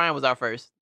 Bill O'Brien was our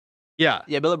first. yeah.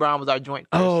 Yeah, Bill O'Brien was our joint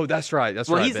first. Oh, that's right. That's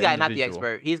well, right. he's the got not the individual.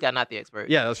 expert. He's got not the expert.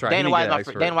 Yeah, that's right. He Dana didn't White, get was an my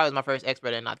expert. Dana White was my first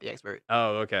expert and not the expert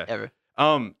Oh, okay. ever.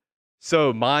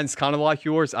 So mine's kind of like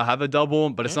yours. I have a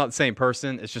double, but it's Mhm. not the same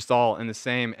person. It's just all in the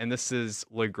same. And this is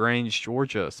LaGrange,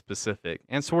 Georgia specific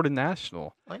and sort of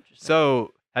national. Oh, interesting.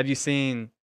 So have you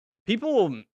seen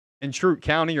people in Troup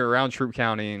County or around Troup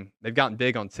County, they've gotten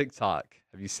big on TikTok.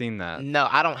 Have you seen that? No,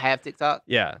 I don't have TikTok.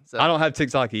 Yeah, So I don't have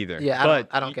TikTok either. yeah, but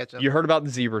I don't catch them. You heard about the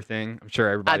zebra thing? I'm sure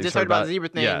I everybody's just heard about the zebra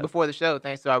thing Yeah. before the show,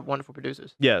 thanks to our wonderful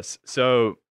producers. Yes.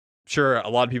 So, sure, a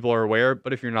lot of people are aware,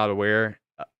 but if you're not aware,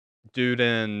 dude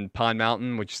in Pine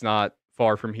Mountain, which is not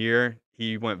far from here,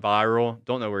 he went viral.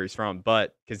 Don't know where he's from,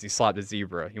 but because he slapped a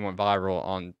zebra, he went viral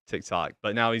on TikTok.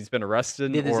 But now he's been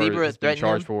arrested Did the or zebra he's been threaten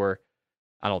charged him? for.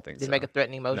 I don't think Did so. it make a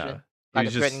threatening motion? No. Like a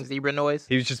was threatening zebra noise?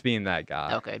 He was just being that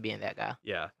guy. Okay, being that guy.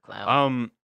 Yeah. Clown.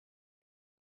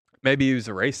 Maybe he was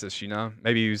a racist. You know,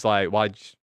 maybe he was like, why'd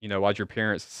your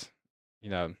parents,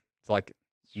 it's like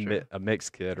Sure. a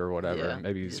mixed kid or whatever. Yeah.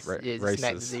 Maybe he's Just smack the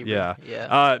racist. zebra. Yeah.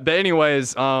 Yeah. But anyways,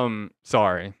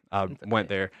 sorry, I It's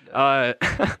went okay. there.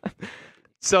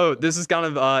 So this is kind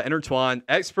of intertwined.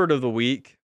 Expert of the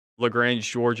week, LaGrange,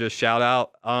 Georgia. Shout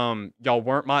out. Y'all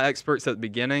weren't my experts at the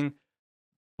beginning,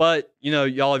 but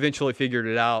y'all eventually figured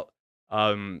it out.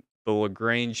 The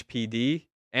LaGrange PD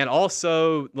and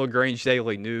also LaGrange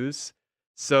Daily News.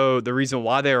 So the reason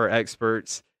why they are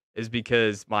experts is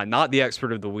because my not the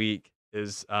expert of the week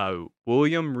is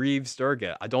William Reeves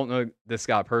Durga. I don't know this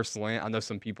guy personally. I know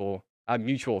some people. I have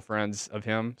mutual friends of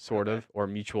him, sort Okay. of, or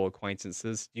mutual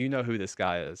acquaintances. Do you know who this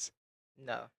guy is?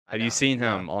 No. I Have you don't. seen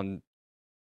No. him on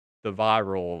the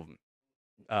viral,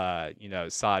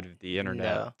 side of the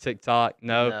internet? No. TikTok?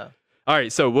 No. No. All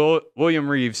right. So William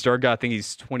Reeves Durga. I think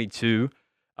he's 22.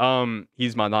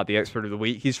 He's my not the expert of the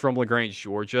week. He's from LaGrange,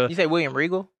 Georgia. You say William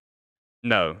Regal?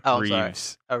 No, Oh, I'm sorry.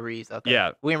 Reeves. Oh, Reeves. Okay.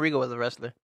 Yeah. William Regal was a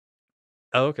wrestler.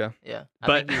 Oh, okay. Yeah. I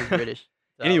But- think he was British. So I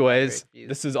was very Anyways, confused.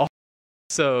 this is all.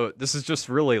 So this is just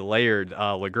really layered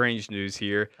LaGrange news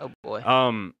here. Oh boy.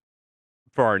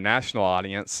 For our national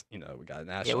audience, we got a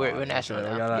national. we're audience, national we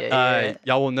now. gotta- Yeah.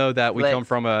 Y'all will know that we Flex. come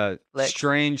from a Flex.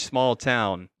 strange small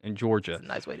town in Georgia. That's a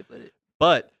nice way to put it.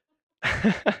 But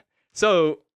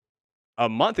so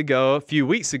a few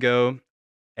weeks ago,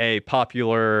 a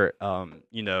popular,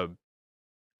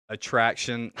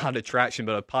 attraction, not attraction,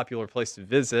 but a popular place to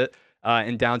visit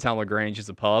in downtown LaGrange is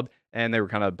a pub, and they were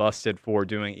kind of busted for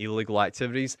doing illegal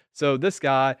activities. So this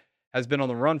guy has been on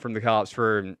the run from the cops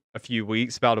for a few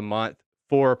weeks, about a month,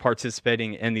 for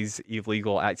participating in these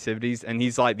illegal activities, and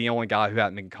he's like the only guy who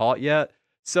hasn't been caught yet.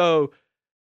 So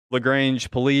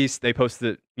LaGrange police, they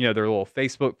posted, their little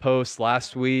Facebook post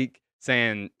last week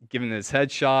saying, giving his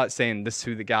headshot, saying this is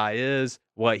who the guy is,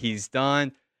 what he's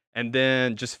done. And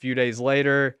then just a few days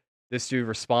later, this dude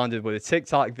responded with a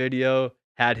TikTok video,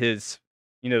 had his,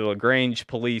 the LaGrange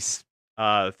police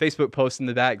Facebook post in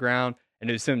the background, and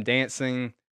it was him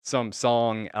dancing some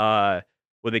song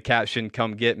with a caption,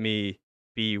 "Come get me,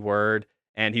 B word."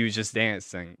 And he was just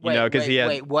dancing, because he had,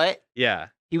 Wait, what? yeah.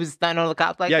 He was stunting on the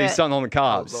cops like Yeah, that? he's stunting on the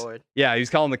cops. Oh, Lord. Yeah, he was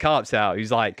calling the cops out.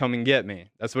 He's like, "Come and get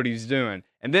me." That's what he was doing.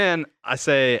 And then I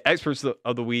say experts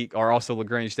of the week are also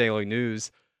LaGrange Daily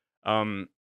News,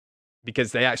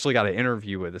 because they actually got an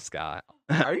interview with this guy.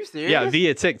 Are you serious? Yeah,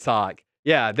 via TikTok.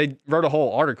 Yeah, they wrote a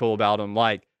whole article about him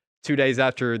like 2 days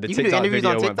after the You can do TikTok interviews video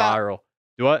on went TikTok? viral.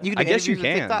 Do what? You can I do guess you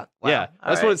interviews on can. TikTok? Wow. Yeah, All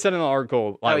that's what right. it said in the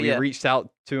article. Like we yeah. reached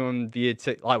out to him via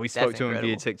like we spoke That's to him via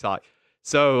incredible. TikTok.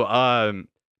 So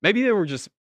maybe they were just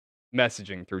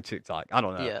messaging through TikTok. I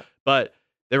don't know. Yeah. But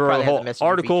they wrote Probably a has a whole messaging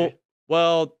article. feature.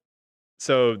 Well,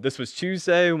 so this was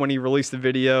Tuesday when he released the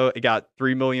video. It got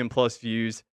 3 million plus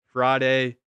views.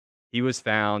 Friday, he was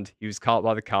found. He was caught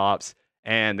by the cops.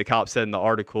 And the cops said in the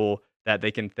article that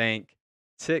they can thank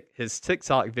his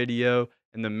TikTok video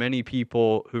and the many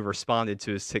people who responded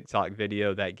to his TikTok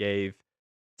video that gave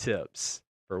tips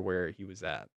for where he was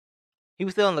at. He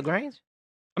was still in LaGrange?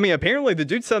 I mean, apparently the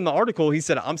dude said in the article, he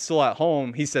said, "I'm still at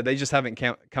home." He said, "They just haven't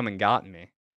come and gotten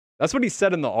me." That's what he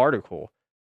said in the article.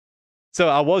 So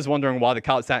I was wondering why the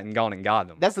cops hadn't gone and got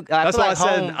him. That's That's why why I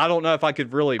said I don't know if I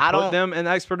could really I put don't- them in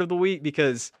expert of the week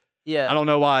because yeah. I don't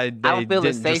know why they I don't feel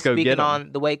it's didn't safe just go get speaking him.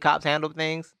 on the way cops handle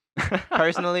things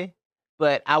personally,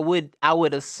 but I would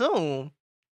assume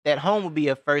that home would be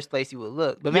a first place you would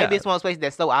look. But maybe Yeah. it's one of those places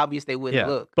that's so obvious they wouldn't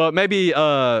Yeah, look. but maybe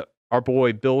our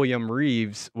boy Billiam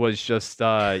Reeves was just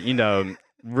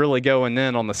really going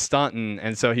in on the stunting,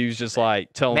 and so he was just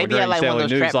like telling Maybe he had, LaGrange like, one Daily of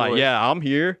those News, trap like, boys. "Yeah, I'm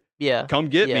here. Yeah. Come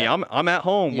get me. Yeah. I'm at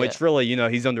home," Yeah. which really,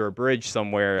 he's under a bridge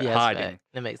somewhere Yeah, that's hiding. fact.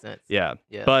 That makes sense. Yeah.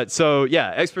 Yeah. But so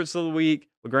yeah, experts of the week,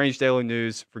 LaGrange Daily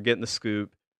News for getting the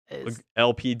scoop, It's-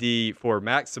 LPD for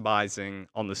maximizing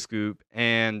on the scoop,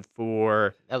 and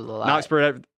for that was a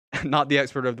lot. not the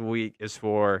expert of the week is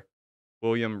for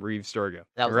William Reeves Durga.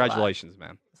 That was a lot. Congratulations,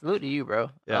 man. Salute to you, bro.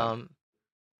 Yeah. All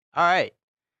right.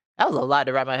 That was a lot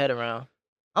to wrap my head around.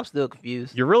 I'm still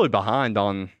confused. You're really behind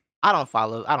on I don't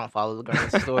follow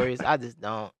LaGrange stories. I just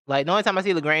don't. Like the only time I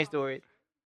see LaGrange stories,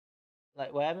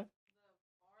 like what happened?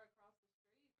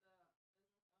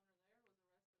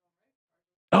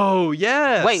 Oh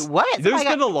yes. Wait, what? There's Somebody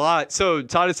got- been a lot. So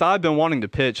Titus, I've been wanting to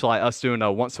pitch like us doing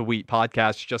a once a week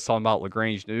podcast just talking about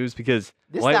LaGrange news because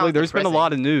This lately sounds there's been a depressing.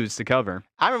 lot of news to cover.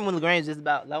 I remember when LaGrange just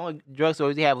about the only drug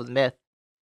stories he had was meth.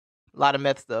 A lot of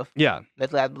meth stuff. Yeah.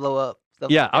 Meth labs blow up.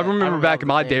 Stuff Yeah, like I that. remember that back in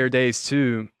was a my thing. dare days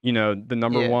too. You know, the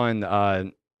number Yeah.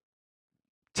 one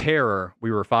terror we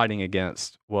were fighting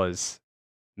against was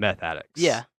meth addicts.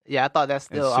 Yeah, I thought that's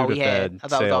And still all we had. Sudafed I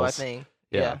thought it was all our sales. thing.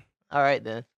 Yeah. All right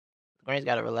then. LaGrange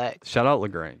got to relax. Shout out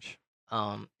LaGrange.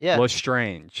 Yeah.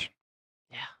 Lestrange.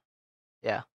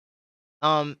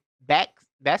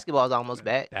 Basketball is almost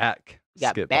back. Back. We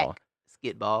got Skitball. back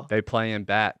skitball. They playing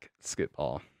back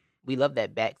skitball. We love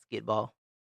that back skitball.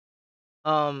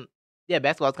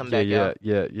 Basketball's coming back out.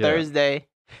 Yeah.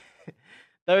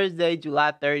 Thursday,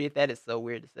 July 30th. That is so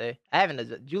weird to say.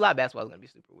 July basketball is gonna be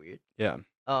super weird. Yeah.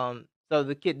 So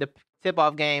the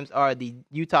tip-off games are the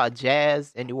Utah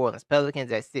Jazz and New Orleans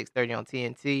Pelicans at 6:30 on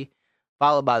TNT,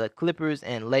 followed by the Clippers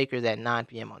and Lakers at 9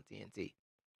 p.m. on TNT.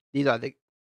 These are the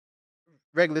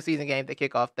regular season games that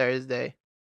kick off Thursday.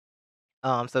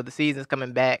 So the season's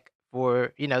coming back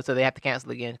for, so they have to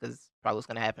cancel again because probably what's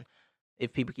going to happen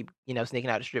if people keep, sneaking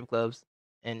out to strip clubs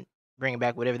and bringing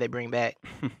back whatever they bring back.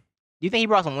 Do you think he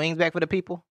brought some wings back for the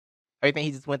people? Or you think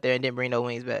he just went there and didn't bring no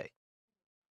wings back?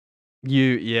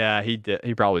 He did.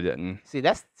 He probably didn't. See,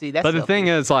 that's. But the thing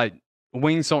is, like,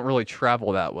 wings don't really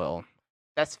travel that well.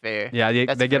 That's fair. Yeah,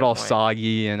 That's they a get fair all point.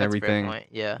 soggy and That's a fair everything. point,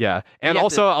 yeah. Yeah. And have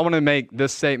also, I want to make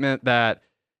this statement that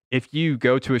if you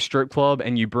go to a strip club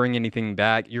and you bring anything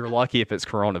back, you're lucky if it's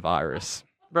coronavirus.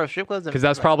 Bro, strip clubs are. Because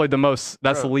that's probably the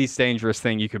Bro. least dangerous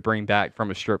thing you could bring back from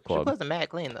a strip Strip club. clubs are mad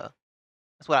clean though.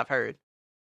 That's what I've heard.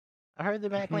 I heard they're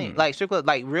mad clean. Hmm. Like strip clubs,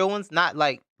 like real ones, not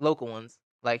like local ones.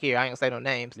 Like here, I ain't gonna say no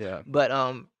names. Yeah. But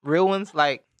real ones,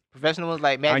 like professional ones,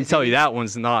 like I Magic can tell you City. that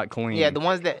one's not clean. Yeah, the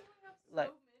ones that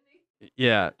like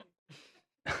Yeah.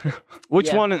 Which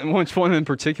Yeah. one in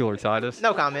particular, Titus?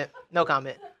 no comment.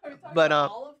 But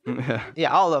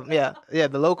yeah, all of them. Yeah,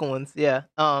 the local ones. Yeah.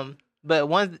 But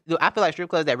ones I feel like strip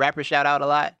clubs that rappers shout out a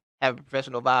lot have a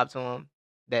professional vibe to them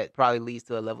that probably leads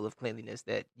to a level of cleanliness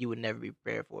that you would never be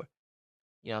prepared for.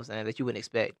 You know what I'm saying? That you wouldn't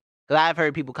expect. Because I've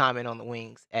heard people comment on the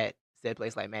wings at said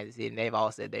place like Magic City, and they've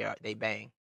all said they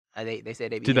bang. They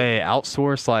said they be Do they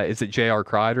outsource? Like, is it J.R.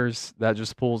 Criders that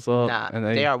just pulls up? Nah, and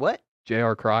they are what?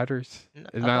 J.R. Criders? No,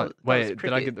 Is I not, thought it was wait, did I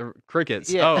Cricket. get the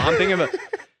Crickets? Yeah. Oh, I'm thinking of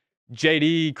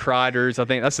J.D. Criders. I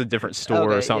think that's a different store Okay,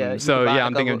 or yeah, something. you So, could buy yeah, a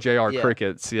I'm thinking of couple- J.R. yeah.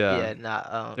 Crickets. Yeah. Yeah,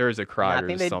 nah. There is a Nah, Criders I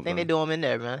think they something. do them in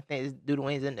there, man. I think they just do the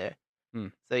wings in there. Hmm.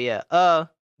 So yeah. But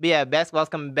yeah, basketball's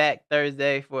coming back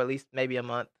Thursday for at least maybe a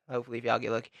month. Hopefully, if y'all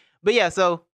get lucky. But yeah,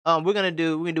 so we're gonna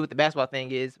do what the basketball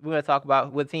thing is. We're gonna talk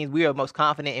about what teams we are most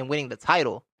confident in winning the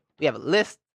title. We have a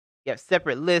list. We have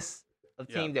separate lists of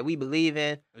Yeah. teams that we believe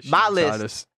in. That My shit, list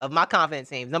Titus. of my confident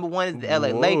teams. Number one is the LA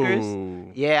Lakers.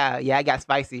 Whoa. Yeah, it got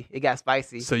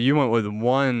spicy. So you went with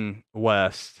one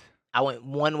West. I went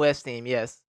one West team,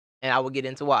 yes. And I will get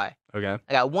into why. Okay.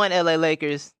 I got 1 LA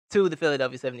Lakers, 2 the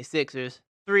Philadelphia 76ers,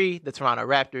 3 the Toronto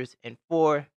Raptors, and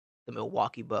 4 the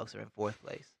Milwaukee Bucks are in 4th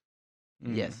place.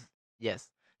 Mm. Yes.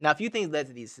 Now, a few things led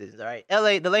to these decisions, all right?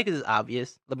 The Lakers is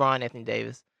obvious. LeBron, Anthony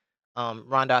Davis.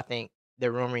 Rondo, I think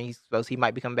they're rumoring he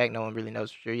might be coming back. No one really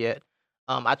knows for sure yet.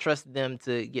 I trusted them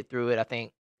to get through it.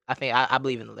 I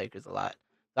believe in the Lakers a lot.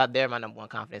 They're my number one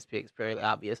confidence pick. It's fairly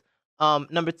obvious.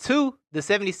 Number 2, the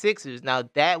 76ers. Now,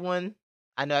 that one,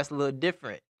 I know that's a little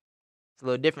different.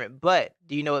 But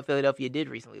do you know what Philadelphia did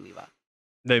recently, Levi?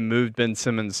 They moved Ben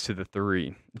Simmons to the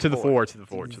 3, to the 4, to the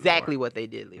 4. Exactly what they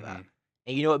did, Levi. Mhm.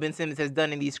 And you know what Ben Simmons has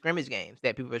done in these scrimmage games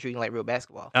that people are treating like real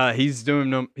basketball? He's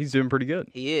doing pretty good.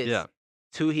 He is. Yeah.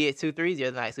 He hit 2 threes the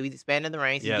other night, so he's expanding the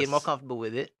range. He's getting more Yes. comfortable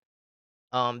with it.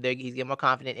 He's getting more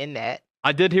confident in that.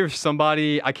 I did hear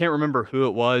somebody, I can't remember who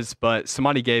it was, but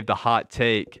somebody gave the hot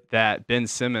take that Ben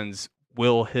Simmons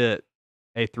will hit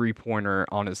a 3-pointer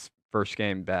on his first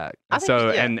game back. I And think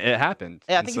so, yeah. and it happened.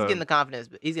 Yeah, I And think so- he's getting the confidence.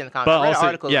 He's getting the confidence. But I read an also,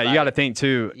 article yeah, about you got to it. think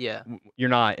too. Yeah. You're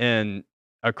not in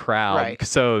a crowd, Right.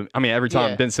 so I mean, every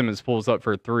time Yeah. Ben Simmons pulls up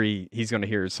for a 3, he's going to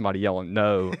hear somebody yelling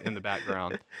 "no" in the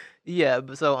background. Yeah,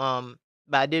 but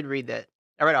but I did read that.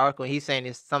 I read an article, and he's saying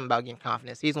it's something about getting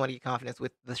confidence. He's want to get confidence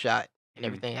with the shot and Mhm.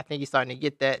 everything. I think he's starting to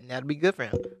get that, and that'll be good for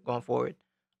him going forward.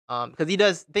 Because he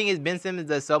does. Thing is, Ben Simmons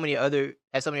has so many other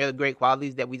great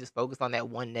qualities that we just focused on that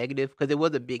one negative because it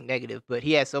was a big negative, but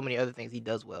he has so many other things he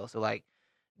does well. So like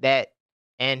that,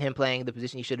 and him playing the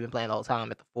position he should have been playing all the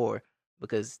time at the 4,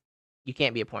 because you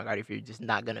can't be a point guard if you're just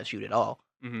not gonna shoot at all.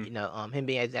 Mhm. You know, him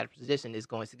being at that position is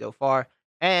going to go far.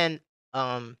 And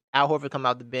Al Horford come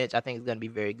out the bench, I think is going to be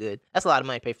very good. That's a lot of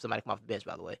money to pay for somebody to come off the bench,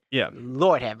 by the way. Yeah.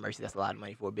 Lord have mercy, that's a lot of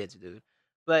money for a bench dude.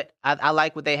 But I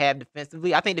like what they have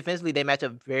defensively. I think defensively they match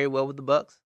up very well with the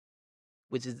Bucks,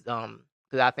 which is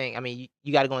because I think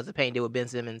you got to go into the paint deal with Ben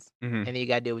Simmons, Mhm. and then you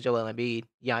got to deal with Joel Embiid.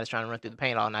 Giannis trying to run through the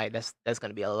paint all night. That's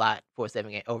going to be a lot for a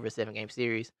 7-game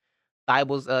series.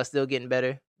 Thible's still getting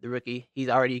better. The rookie, he's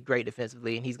already great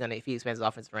defensively, and if he expands his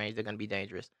offensive range, they're going to be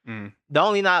dangerous. Mhm. The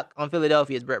only knock on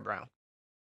Philadelphia is Brett Brown,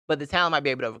 but the talent might be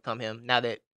able to overcome him now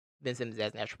that Ben Simmons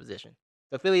has natural position.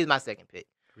 So Philly is my second pick.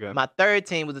 Okay. My third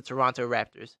team was the Toronto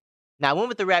Raptors. Now I went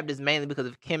with the Raptors mainly because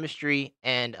of chemistry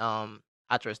and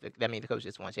I trust the coach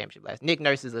just won a championship last. Nick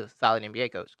Nurse is a solid NBA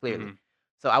coach, clearly. Mhm.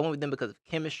 So I went with them because of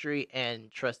chemistry and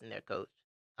trust in their coach.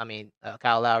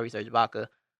 Kyle Lowry, Serge Ibaka,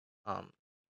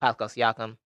 Pascal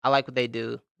Siakam. I like what they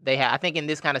do. I think in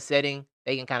this kind of setting,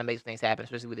 they can kind of make things happen,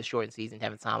 especially with the shortened season,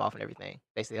 having time off and everything.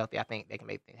 They stay healthy. I think they can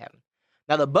make things happen.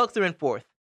 Now the Bucks are in fourth,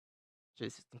 which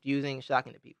is confusing,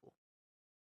 shocking to people.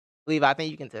 Levi, I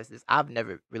think you can test this. I've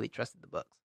never really trusted the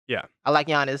Bucks. Yeah. I like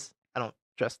Giannis. I don't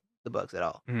trust the Bucks at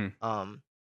all. Mhm.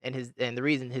 And the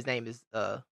reason his name is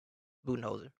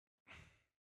Budenholzer.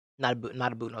 Not a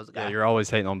Budenholzer guy. Yeah, you're always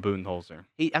hating on Budenholzer.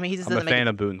 He just I'm a doesn't fan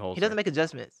of Budenholzer. he doesn't make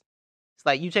adjustments. It's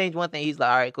like you change one thing, he's like,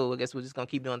 all right, cool. I guess we're just gonna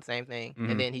keep doing the same thing,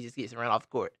 Mhm. and then he just gets run off the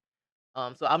court.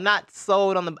 So I'm not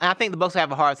sold on I think the Bucks will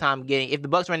have a hard time getting. If the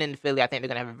Bucks run into Philly, I think they're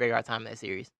gonna have a very hard time in that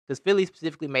series because Philly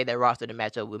specifically made that roster to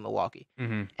match up with Milwaukee,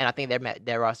 Mhm. and I think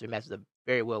their roster matches up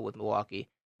very well with Milwaukee.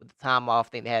 With the time off, I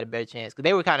think they had a better chance because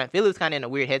Philly was kind of in a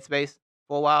weird headspace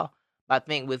for a while. But I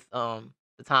think with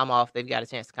the time off, they've got a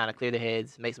chance to kind of clear their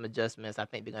heads, make some adjustments. I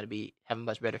think they're going to have a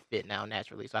much better fit now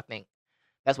naturally. So I think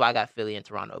that's why I got Philly and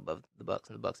Toronto above the Bucks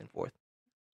and the Bucks in fourth.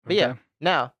 But yeah, Okay.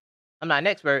 now I'm not an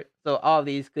expert, so all of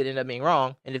these could end up being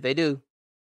wrong. And if they do,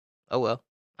 oh well.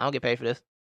 I don't get paid for this.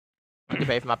 I don't get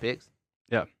paid for my picks.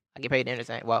 Yeah. I get paid to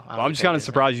entertain. Well, I don't I'm get just paid kind to of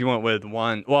surprised you went with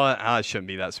one. Well, I shouldn't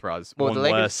be that surprised. What, One the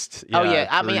Lakers? West. Oh yeah,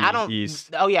 I three don't.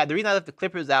 East. Oh yeah, the reason I left the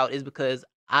Clippers out is because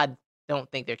I don't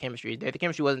think their chemistry is there. The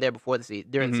chemistry wasn't there before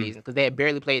during the Mhm. season because they had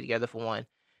barely played together for one,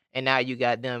 and now you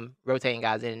got them rotating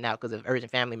guys in and out because of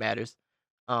urgent family matters.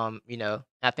 I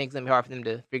think it's gonna be hard for them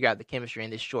to figure out the chemistry in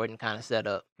this shortened kind of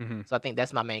setup. Mhm. So I think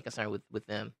that's my main concern with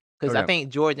them because I Okay.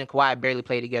 think George and Kawhi barely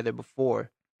played together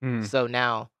before. Mhm. So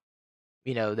now,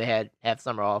 they had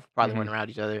summer off, probably Mhm. running around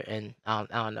each other, and I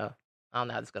don't know. I don't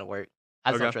know how this is gonna work.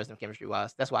 I just don't Okay. trust them chemistry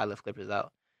wise. That's why I left Clippers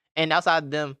out. And outside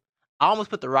of them, I almost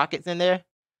put the Rockets in there,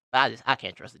 but I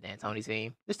can't trust the D'Antoni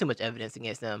team. There's too much evidence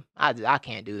against them. I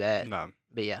can't do that. No,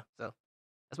 But yeah, so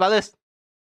that's my list.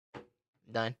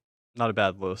 Done. not a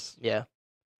bad list. Yeah.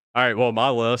 All right. Well, my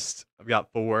list, I've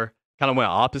got 4. Kind of went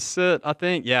opposite, I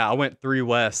think. Yeah, I went 3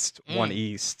 West, 1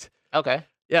 East. Okay.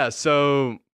 Yeah.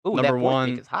 So Ooh, number that fourth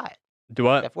 1. pick is hot. Do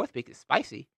what? That fourth pick is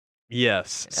spicy.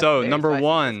 Yes. That's So very number spicy. Let's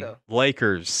 1, go.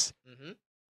 Lakers. Mm-hmm.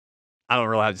 I don't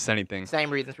really have to say anything. Same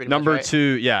reasons, pretty Number much. Right? 2,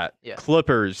 yeah,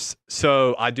 Clippers.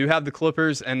 So I do have the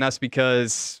Clippers, and that's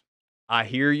because I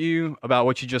hear you about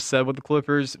what you just said with the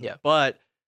Clippers. Yeah. But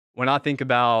when I think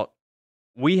about,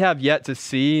 we have yet to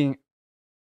see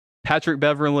Patrick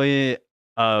Beverly,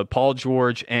 Paul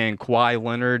George, and Kawhi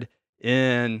Leonard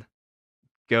in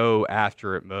go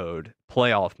after it mode,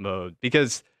 playoff mode,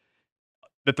 because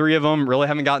the 3 of them really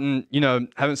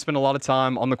haven't spent a lot of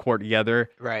time on the court together.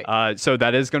 Right. So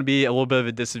that is going to be a little bit of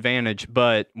a disadvantage.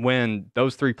 But when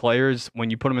those 3 players, when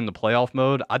you put them in the playoff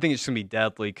mode, I think it's going to be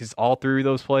deadly because all 3 of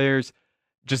those players,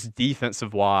 just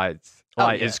defensive wise,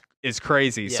 is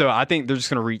crazy. Yeah. So I think they're just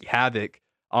going to wreak havoc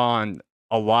on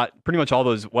pretty much all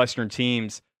those Western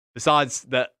teams besides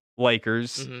the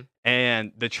Lakers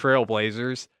and the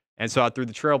Trailblazers. And so I threw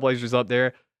the Trailblazers up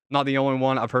there. Not the only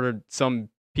one. I've heard some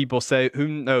people say who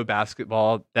know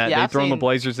basketball that they've thrown the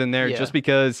Blazers in there just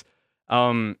because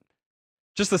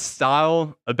just the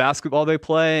style of basketball they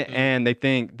play, and they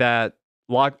think that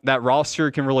that roster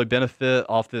can really benefit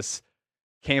off this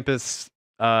campus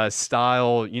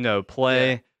style,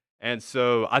 play. Yeah. And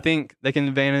so I think they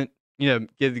can get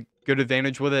a good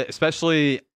advantage with it,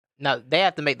 especially. No, they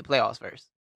have to make the playoffs first.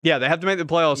 Yeah, they have to make the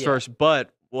playoffs Yeah. first.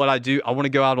 But what I want to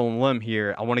go out on a limb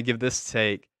here. I want to give this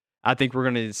take. I think we're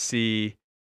going to see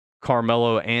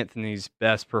Carmelo Anthony's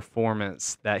best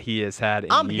performance that he has had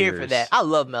in years. I'm here for that. I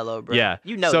love Melo, bro. Yeah.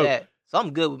 You know So- that. So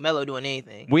I'm good with Melo doing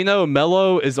anything. We know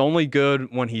Melo is only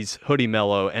good when he's hoodie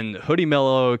Melo, and hoodie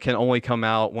Melo can only come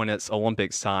out when it's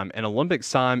Olympics time. And Olympics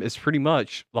time is pretty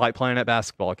much like playing at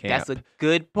basketball camp. That's a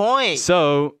good point.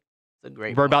 So That's a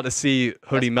great we're point. about to see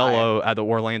hoodie That's fire. Melo at the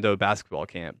Orlando basketball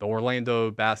camp, the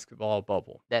Orlando basketball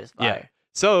bubble. That is Yeah. fire.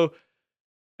 So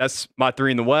That's my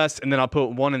 3 in the West, and then I put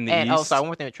 1 in the And East. sorry, one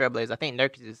more thing with Trailblazers. I think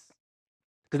Nurkic is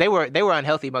because they were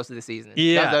unhealthy most of the season.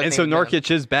 Yeah, and so Nurkic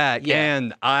is back, Yeah.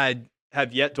 and I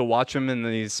have yet to watch him in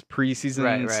these preseason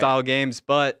Right. style games,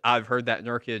 but I've heard that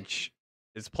Nurkic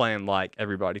is playing like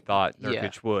everybody thought Yeah.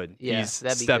 Nurkic would. Yeah, He's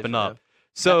that'd be good stepping for up. them. I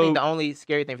So, think the only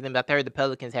scary thing for them, I heard the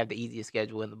Pelicans have the easiest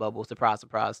schedule in the bubble. Surprise,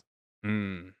 surprise.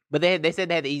 But they said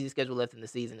they had the easiest schedule left in the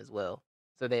season as well,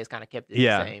 so they just kind of kept it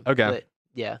Yeah, the same. okay. But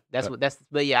yeah,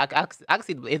 But yeah, I can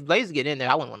see if Blazers get in there,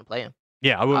 I wouldn't want to play him.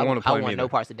 yeah, I wouldn't want to play I him want either. no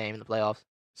parts of Dame in the playoffs.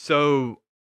 So,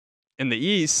 in the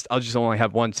East, I'll just only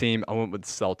have one team. I went with the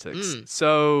Celtics.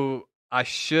 So,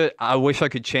 I wish I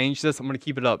could change this. I'm going to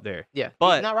keep it up there. Yeah,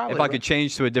 But not right if with I it, bro. could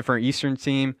change to a different Eastern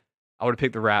team, I would have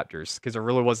picked the Raptors because I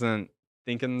really wasn't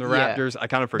thinking the Yeah. Raptors. I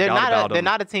kind of They're forgot not about they're them.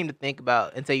 not a team to think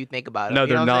about until you think about it. No,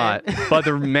 you know they're what I'm not. saying? But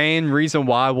the main reason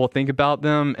why we'll think about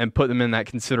them and put them in that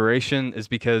consideration is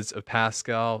because of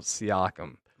Pascal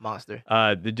Siakam. Monster.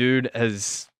 The dude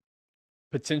has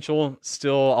potential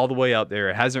still all the way up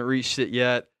there. Hasn't reached it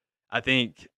yet. I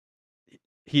think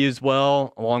he as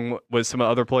well, along with some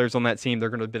other players on that team, they're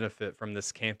going to benefit from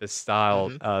this campus style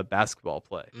basketball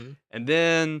play. And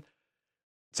then,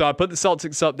 so I put the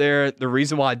Celtics up there. The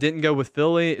reason why I didn't go with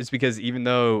Philly is because even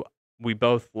though we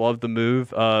both love the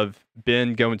move of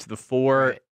Ben going to the 4,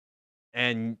 Right.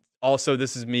 and also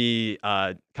this is me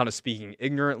kind of speaking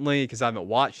ignorantly because I haven't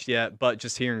watched yet, but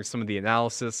just hearing some of the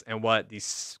analysis and what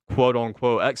these quote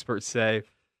unquote experts say,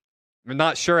 I'm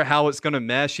not sure how it's going to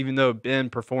mesh, even though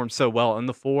Ben performed so well in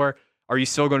the 4. Are you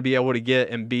still going to be able to get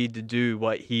Embiid to do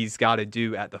what he's got to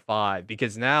do at the 5?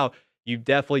 Because now you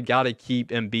definitely got to keep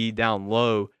Embiid down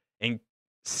low and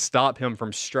stop him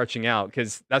from stretching out,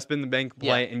 because that's been the main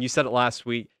complaint. And you said it last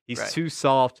week. He's too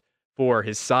soft for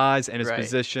his size and his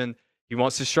position. He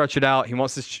wants to stretch it out. He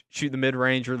wants to shoot the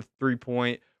mid-range or the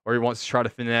 3-point, or he wants to try to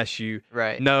finesse you.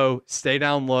 Right. No, stay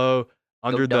down low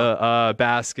under the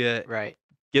basket. Right.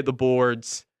 Get the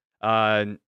boards.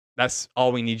 That's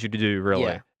all we need you to do, really.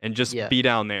 Yeah. And just be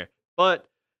down there. But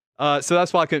so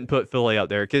that's why I couldn't put Philly out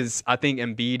there, because I think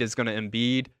Embiid is going to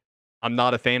Embiid. I'm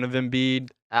not a fan of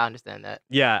Embiid. I understand that.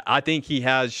 Yeah, I think he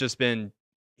has just been.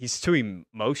 He's too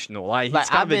emotional. Like he's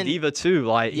kind of a diva too.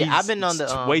 Like I've been on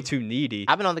the way too needy.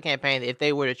 I've been on the campaign that if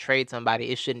they were to trade somebody,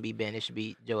 it shouldn't be Ben. It should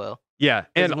be Joel. Yeah,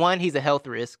 and 1, he's a health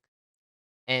risk,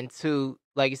 and 2,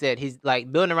 like you said, he's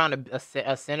like building around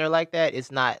a center like that.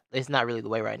 It's not really the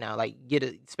way right now. Like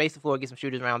space the floor, get some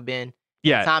shooters around Ben.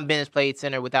 Yeah, the time Ben has played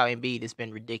center without Embiid, it's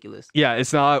been ridiculous. Yeah,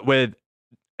 it's not with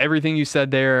everything you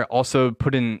said there. Also,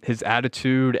 put in his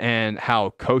attitude and how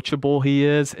coachable he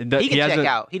is. He can check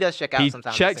out. He does check out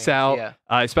sometimes. He checks out,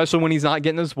 especially when he's not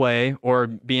getting his way or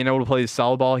being able to play the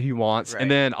solid ball he wants. Right. And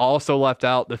then also left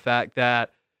out the fact that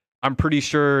I'm pretty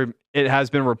sure it has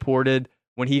been reported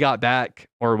when he got back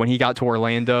or when he got to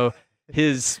Orlando,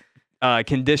 his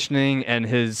conditioning and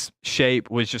his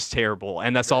shape was just terrible.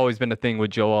 And that's always been the thing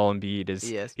with Joel Embiid is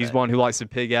he's one who likes to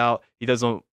pig out. He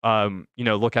doesn't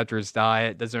look after his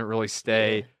diet, doesn't really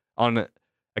stay on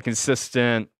a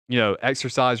consistent,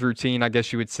 exercise routine, I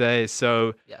guess you would say.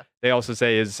 So they also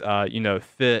say his,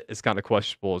 fit is kind of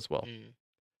questionable as well.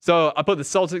 So I put the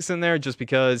Celtics in there just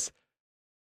because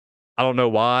I don't know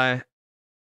why.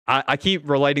 I keep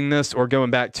relating this or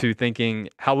going back to thinking,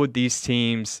 how would these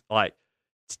teams, like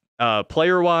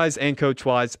player-wise and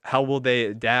coach-wise, how will they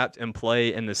adapt and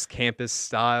play in this campus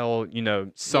style,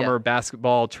 summer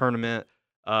basketball tournament?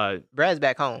 Brad's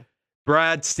back home.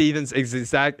 Brad Stevens is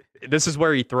this is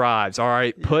where he thrives. All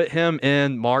right. Put him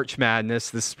in March Madness.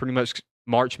 This is pretty much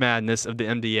March Madness of the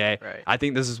NBA. Right. I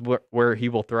think this is where he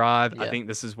will thrive. Yeah. I think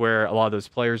this is where a lot of those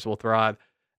players will thrive.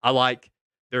 I like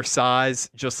their size,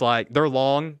 just like they're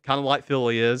long, kind of like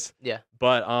Philly is. Yeah.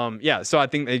 But so I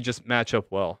think they just match up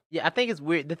well. Yeah, I think it's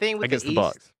weird. The thing with against the the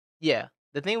East, Bucks. Yeah,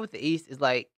 the thing with the East is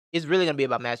like it's really gonna be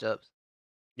about matchups.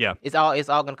 Yeah. It's all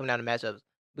gonna come down to matchups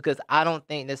because I don't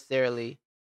think the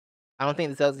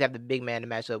Celtics have the big man to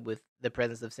match up with the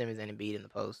presence of Simmons and Embiid in the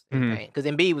post. Because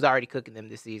Embiid was already cooking them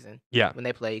this season. Yeah. When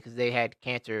they played, because they had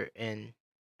Cantor and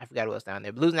I forgot who else down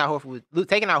there. But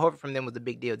taking out Horford from them was a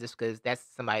big deal, just because that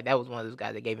was one of those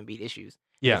guys that gave Embiid issues.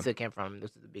 Yeah. They took him from him.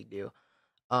 This is a big deal.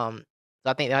 So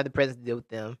I think they have the presence to deal with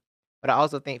them. But I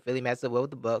also think Philly matches up well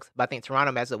with the Bucks. But I think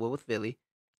Toronto matches up well with Philly.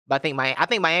 But I think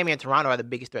Miami and Toronto are the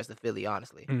biggest threats to Philly,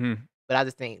 honestly. But I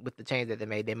just think with the change that they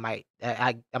made, they might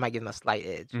I might give them a slight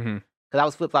edge. Because I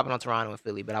was flip flopping on Toronto and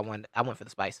Philly, but I went for the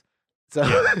spice. So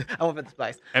I went for the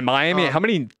spice. And Miami, how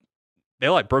many they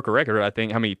like broke a record. I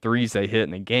think how many threes they hit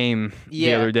in a game the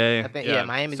Yeah, other day. I think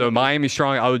Miami's So gonna be- Miami's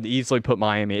strong. I would easily put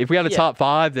Miami. If we had a Yeah. top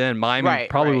 5, then Miami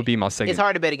probably right. would be my second. It's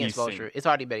hard to bet against East team. Vulture. It's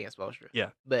hard to bet against Vulture.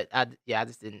 Yeah. But I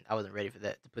just didn't. I wasn't ready for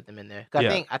that to put them in there. 'Cause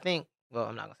Yeah. I think. Well,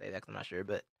 I'm not gonna say that 'cause I'm not sure.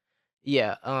 But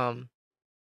yeah.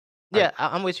 Yeah,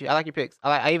 I'm with you. I like your picks.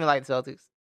 I even like the Celtics.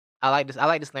 I like this. I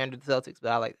like the slander of the Celtics,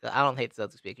 but I don't hate the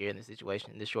Celtics pick here in this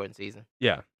situation, this shortened season.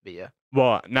 Yeah. But yeah.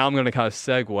 Well, now I'm going to kind of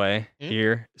segue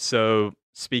here. So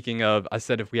speaking of, I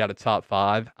said if we had a top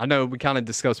 5, I know we kind of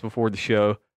discussed before the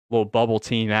show, little bubble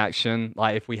team action.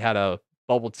 Like if we had a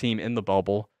bubble team in the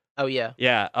bubble. Oh yeah.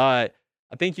 Yeah. I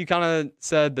think you kind of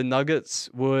said the Nuggets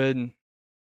would.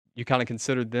 You kind of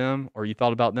considered them, or you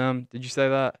thought about them. Did you say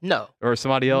that? No. Or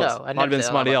somebody else? No, I Might have never been said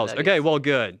somebody about else. Nuggets. Okay, well,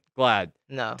 good. Glad.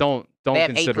 No. Don't They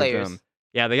have 8 consider players. them.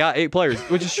 Yeah, they got 8 players,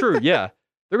 which is true. Yeah,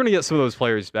 they're gonna get some of those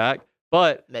players back.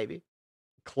 But Maybe.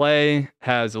 Clay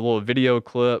has a little video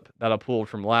clip that I pulled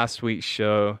from last week's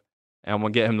show, and I'm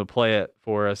gonna get him to play it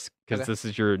for us because Okay. this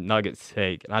is your Nuggets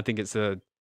take, and I think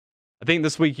I think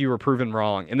this week you were proven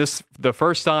wrong, and this the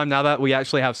first time now that we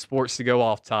actually have sports to go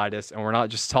off, Titus, and we're not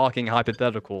just talking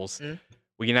hypotheticals.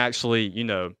 We can actually,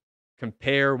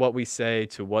 compare what we say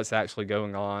to what's actually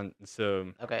going on.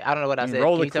 So Okay. I don't know what I You said.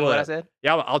 roll Can the you tell me what I clip. said?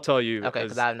 yeah, I'll tell you. Okay,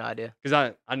 because I have no idea.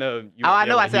 Because I know you. Oh, I won't be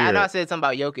know. able I to said. I hear know. I it. said something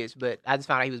about Jokic, but I just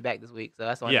found out he was back this week, so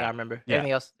that's the only thing I remember. Yeah.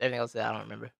 Everything else I don't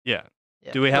remember. Yeah.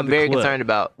 Yeah. Do we have I'm the very clip? concerned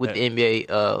about with the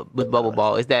NBA with bubble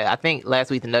ball is that I think last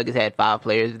week the Nuggets had 5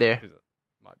 players there.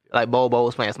 Like Bobo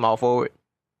was playing small forward.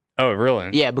 Oh, really?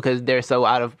 Yeah, because they're so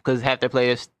because half their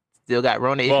players still got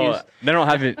Rona issues. Well, they don't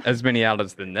have as many out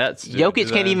as the Nets. Do, Jokic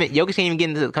do can't they? even get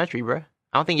into the country, bro.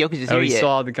 I don't think Jokic is Oh, here he yet.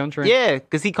 saw the country. Yeah,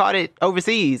 because he caught it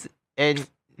overseas, and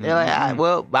they're like, Mhm.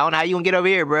 well, I don't know how you gonna get over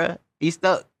here, bro. He's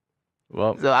stuck.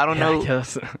 Well, So I don't yeah, I know.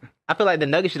 guess. I feel like the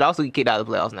Nuggets should also get kicked out of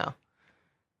the playoffs now.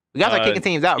 We gotta start kicking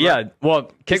teams out, bro. Yeah, well,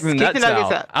 kick the kick the Nets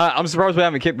Nuggets out. out. I'm surprised we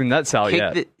haven't kicked the Nets out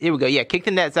yet. Here we go. Yeah, kick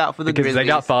the Nets out for the Because Grizzlies. they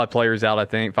got 5 players out, I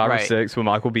think, 5 or Right. 6 with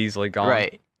Michael Beasley gone.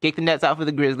 Right. Kick the Nets out for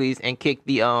the Grizzlies and kick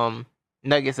the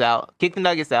Nuggets out. Kick the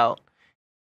Nuggets out.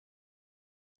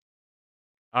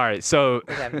 All right, so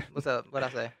What's happening? What's up? What'd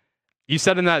I say? you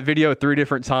said in that video 3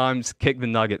 different times, kick the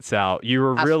Nuggets out. You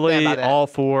were I stand really by that. all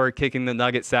for kicking the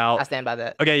Nuggets out. I stand by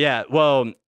that. Okay, yeah.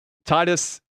 Well,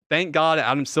 Titus, thank God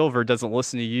Adam Silver doesn't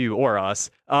listen to you or us.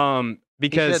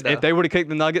 Because should, though. if they would have kicked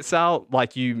the Nuggets out,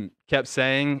 like you kept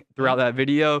saying throughout that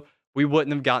video, we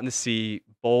wouldn't have gotten to see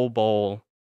Bol Bol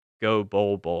go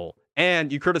Bol Bol.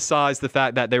 And you criticized the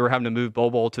fact that they were having to move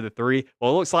Bol Bol to the 3.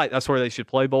 Well, it looks like that's where they should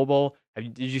play Bol Bol.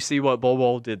 Did you see what Bol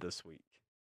Bol did this week?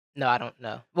 No, I don't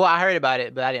know. Well, I heard about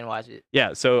it, but I didn't watch it.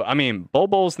 Yeah, so I mean, Bol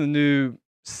Bol's the new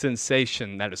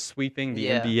sensation that is sweeping the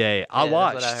Yeah. NBA. I Yeah, that's what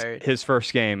I watched heard. his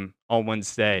first game on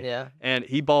Wednesday, Yeah. and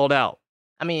he balled out.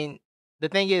 I mean, the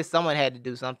thing is, someone had to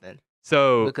do something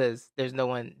So because there's no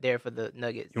one there for the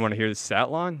Nuggets. you want to hear the stat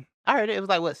line? I heard it. It was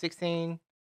like, what, 16?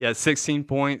 Yeah, 16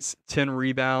 points, 10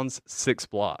 rebounds, 6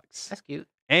 blocks. That's cute.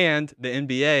 And the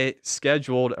NBA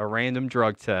scheduled a random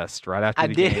drug test right after I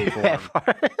the did game hear for that him.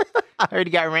 part. I heard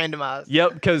he got randomized.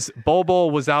 Yep, because Bol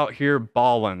Bol was out here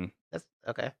balling That's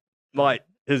okay. like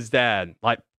his dad,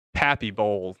 like Pappy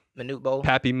Bowl, Manute Bowl.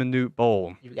 Pappy Minute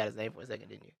Bowl. You forgot his name for a second,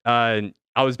 didn't you?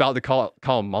 I was about to call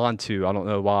him Montu. I don't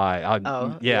know why.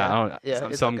 Oh, yeah. yeah. I don't. Yeah, so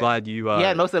it's I'm okay. glad you He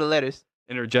had most of the letters.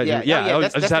 interjected. Yeah, Yeah, I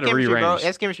that's just had to chemistry, bro. rearrange.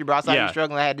 That's chemistry, bro. I saw you Yeah.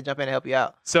 struggling. I had to jump in and help you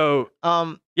out. So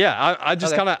yeah, I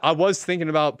just Okay. kind of I was thinking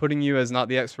about putting you as not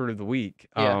the expert of the week.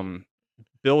 Yeah.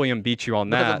 Billiam beat you on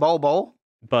Because that. of Bowl.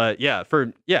 But yeah,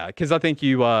 because I think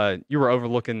you were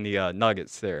overlooking the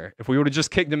Nuggets there. If we would have just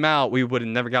kicked them out, we would have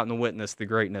never gotten to witness the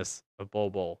greatness of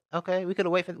Bol Bol. Okay, we could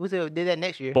have waited. We could have did that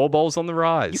next year. Bol Bol's on the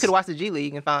rise. You could have watched the G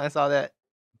League and saw that.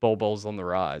 Bol Bol's on the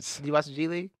rise. Did you watch the G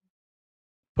League?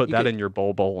 Put You that could- in your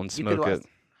Bol Bol and You could smoke have it. watched.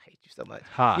 I hate you so much.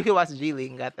 Ha. You could watch the G League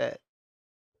and got that.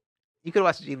 You could have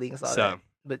watched the G League and saw So, that.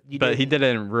 But he did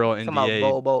it in real Talking about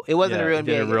NBA. Bowl. It wasn't yeah, a real he NBA.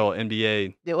 did a game. real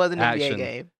NBA, It wasn't an action. NBA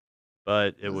game. but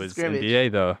it It was a was scrimmage.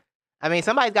 NBA though. I mean,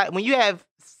 somebody's got when you have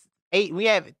we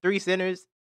have 3 centers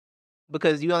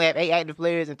because you only have 8 active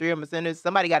players and 3 of them are centers.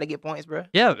 Somebody got to get points, bro.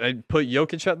 Yeah, they put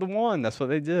Jokic at the 1. That's what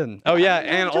they did. Oh Yeah,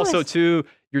 yeah, no and also choice. too,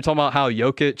 you're talking about how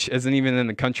Jokic isn't even in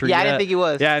the country Yeah, yet. I didn't think he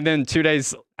was. Yeah, and then 2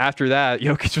 days after that,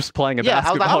 Jokic was playing a Yeah, I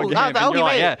was like, basketball oh, game. I was like, and oh, you're he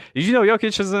like, made yeah, it. did you know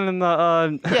Jokic isn't in the?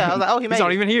 Yeah, I was like, oh, he he's made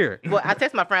not it. even here. Well, I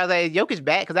texted my friend. I was like, "Is Jokic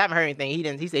back?" Because I haven't heard anything. He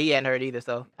didn't. He said he hadn't heard either.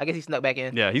 So I guess he snuck back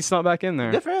in. Yeah, he's not back in there.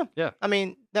 Good for him. Yeah. I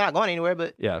mean, they're not going anywhere,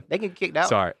 but Yeah. they can get kicked out.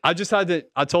 Sorry, I just had to.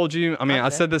 I told you. I mean, I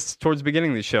Okay. said this towards the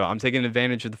beginning of the show. I'm taking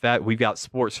advantage of the fact we've got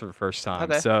sports for the first time.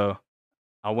 Okay. So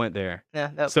I went there.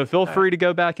 Yeah. So feel all free to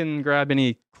go back and grab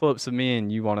any clips of me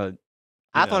and you want to.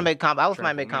 I just want to make I was trample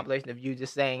trying to make a me. compilation of you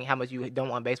just saying how much you don't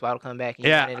want baseball to come back. And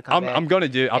you want it Yeah, to come back. I'm gonna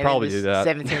do. I'll And then probably this do that.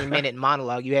 17-minute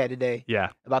monologue you had today Yeah,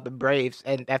 about the Braves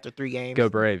and after 3 games. go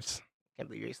Braves. Can't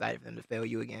believe you're excited for them to fail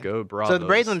you again. Go Bravos. So the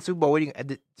Braves win the Super Bowl. What are you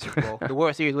the Super Bowl, the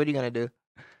World Series? What are you gonna do?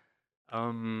 What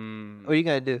are you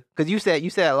gonna do? Because you said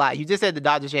a lot. You just said the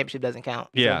Dodgers championship doesn't count.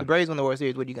 So Yeah. if the Braves win the World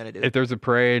Series, what are you gonna do? If there's a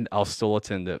parade, I'll still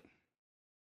attend it.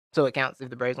 So it counts if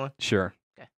the Braves win. Sure,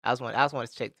 Okay. I just want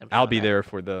to check. I'll be there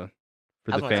for the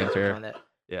fanfare. On that.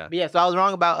 Yeah, But yeah, so I was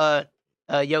wrong about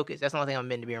Jokic. That's the only thing I'm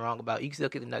meant to be wrong about. You can still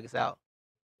kick the Nuggets out.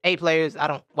 8 players. I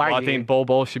don't. Why well, are I you think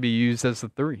Bol should be used as the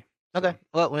 3. Okay.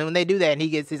 Well, when they do that and he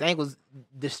gets his ankles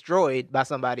destroyed by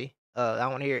somebody, I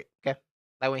want to hear it. Okay.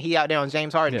 Like when he out there on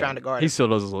James Harden trying to guard He him. still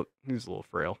does look. He's a little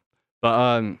frail,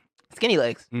 but Skinny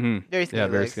legs. mhm. Very skinny Yeah,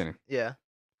 legs. very skinny. Yeah.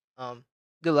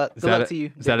 Good luck. Is Good that luck it? to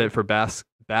you. Is that it for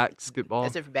basketball?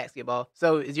 That's it for basketball.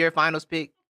 So is your finals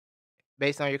pick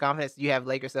based on your confidence? Do you have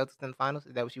Lakers Celtics in the finals?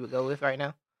 Is that what you would go with right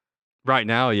now? Right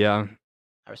now, yeah,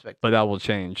 I respect that. but that will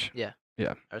change. I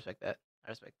respect that.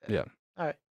 Yeah. All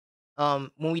right.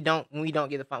 When we don't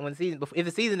get the when the season if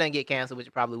the season doesn't get canceled, which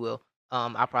it probably will,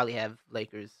 I'll probably have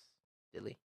Lakers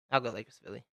Philly. I'll go Lakers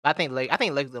Philly. I think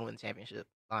Lakers gonna win the championship.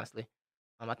 Honestly,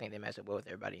 I think they match up well with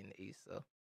everybody in the East. So,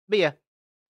 but yeah,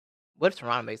 what if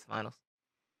Toronto makes the finals?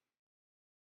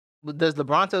 But does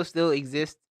LeBronto still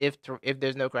exist if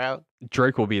there's no crowd?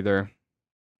 Drake will be there.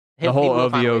 He The whole will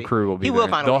find a OVO way- crew will be he there. will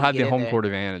find a They'll way to have get the in home there. court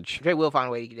advantage. Drake will find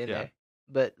a way to get in Yeah. there.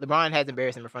 But LeBron has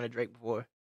embarrassed him in front of Drake before.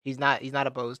 He's not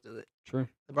opposed to it. True.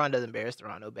 LeBron does embarrass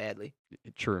Toronto badly.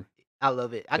 True. I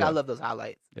love it. I love those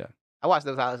highlights. Yeah. I watched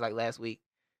those highlights like last week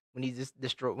when he just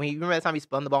destroyed. When you remember that time he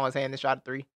spun the ball in his hand and shot a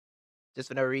 3, just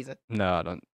for no reason. No, I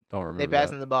don't remember. They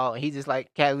passed him the ball and he just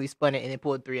like casually spun it and then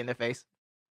pulled 3 in their face.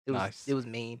 It was Nice. It was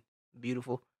mean,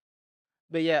 beautiful.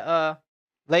 But yeah,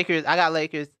 Lakers. I got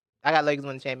Lakers.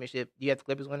 Winning the championship. You got the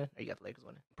Clippers winning, or you got the Lakers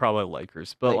winning? Probably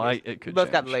Lakers, but Lakers. like it We could.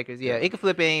 both got the change. Lakers. Yeah, it could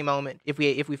flip at any moment if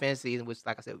we finish the season, which,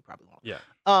 like I said, we probably won't. Yeah.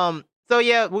 So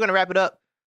yeah, we're gonna wrap it up.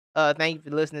 Thank you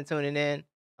for listening, tuning in.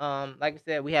 Like I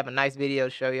said, we have a nice video to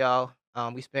show y'all.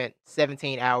 We spent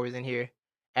 17 hours in here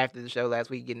after the show last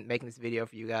week making this video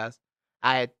for you guys.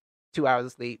 I had 2 hours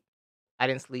of sleep. I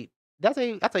didn't sleep. I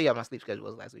tell you how my sleep schedule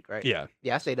was last week, right? Yeah.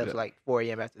 Yeah, I stayed up Yeah. to like 4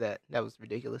 a.m. after that. That was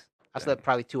ridiculous. I Dang. slept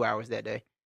probably 2 hours that day.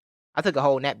 I took a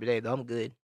whole nap today though. I'm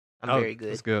good. I'm very good.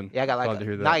 That's good. Yeah, I got Glad like to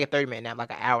hear not that. like a 30-minute nap,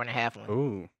 like an hour and a half one.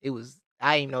 Ooh. It was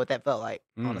I didn't even know what that felt like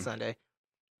on a Mm. Sunday.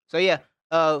 So yeah,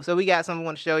 so we got something we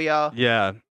want to show y'all.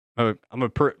 Yeah. I'm gonna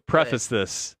preface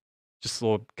this, just a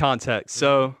little context.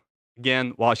 So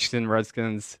again, Washington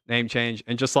Redskins name change,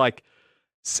 and just like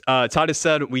Titus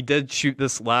said, we did shoot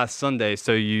this last Sunday,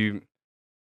 so you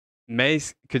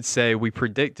could say we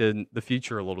predicted the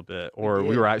future a little bit, or we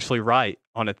did. were actually right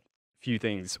on a few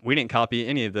things. We didn't copy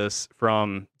any of this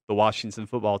from the Washington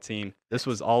football team. This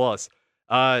was all us.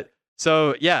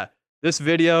 So yeah, this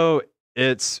video,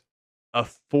 it's a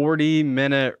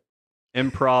 40-minute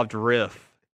improv riff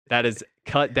that is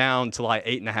cut down to like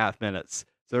 8.5 minutes.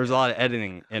 So there's a lot of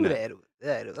editing in it.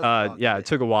 Yeah, it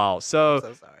took a while. I'm So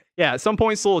so sorry. yeah, at some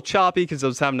points a little choppy because I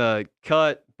was having to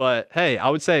cut, but hey, I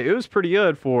would say it was pretty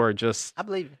good for just I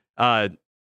believe you.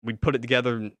 we put it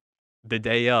together the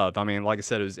day of. I mean, like I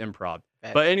said, it was improv.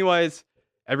 Facts. But anyways,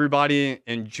 everybody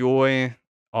enjoy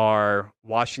our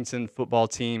Washington football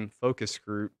team focus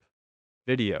group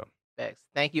video. Facts.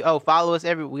 Thank you. Oh, follow us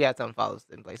we got some follows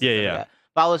in places. Yeah, I yeah. forgot.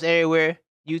 Follow us everywhere.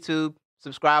 YouTube,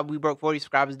 subscribe. We broke 40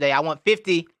 subscribers today. I want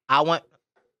 50. I was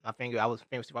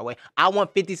finger too far away. I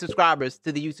want 50 subscribers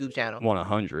to the YouTube channel.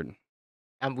 100.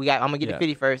 I'm gonna get Yeah. to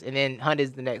 50 first, and then 100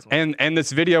 is the next one. And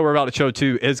this video we're about to show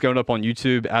too is going up on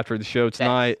YouTube after the show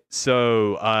tonight.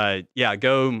 So yeah,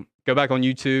 go back on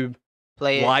YouTube,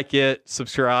 Play it, like it,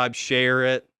 subscribe, share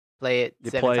it. play it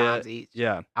You 7 play times it. each.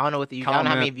 Yeah, I don't know what I don't know how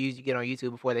many Comment. views you get on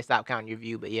YouTube before they stop counting your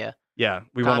view, but yeah. yeah.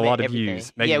 We want a comment lot of everything.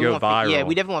 views. Make yeah, it we go want viral. Yeah,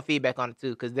 we definitely want feedback on it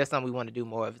too, because that's something we want to do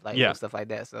more of, like Yeah. little stuff like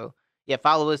that. So yeah,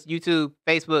 follow us YouTube,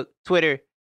 Facebook, Twitter,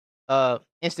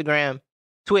 Instagram,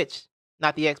 Twitch,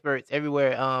 Not the Experts,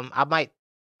 everywhere.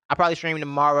 I probably stream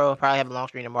tomorrow. Probably have a long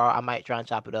stream tomorrow. I might try and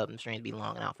chop it up. And the streams be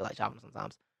long, and I don't feel like chopping them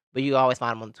sometimes. But you can always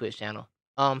find them on the Twitch channel.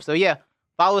 So yeah,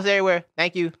 follow us everywhere.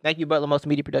 Thank you, Butler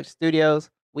Multimedia Production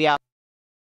Studios. We out.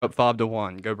 Up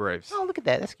 5-1. Go Braves. Oh, look at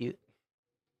that. That's cute.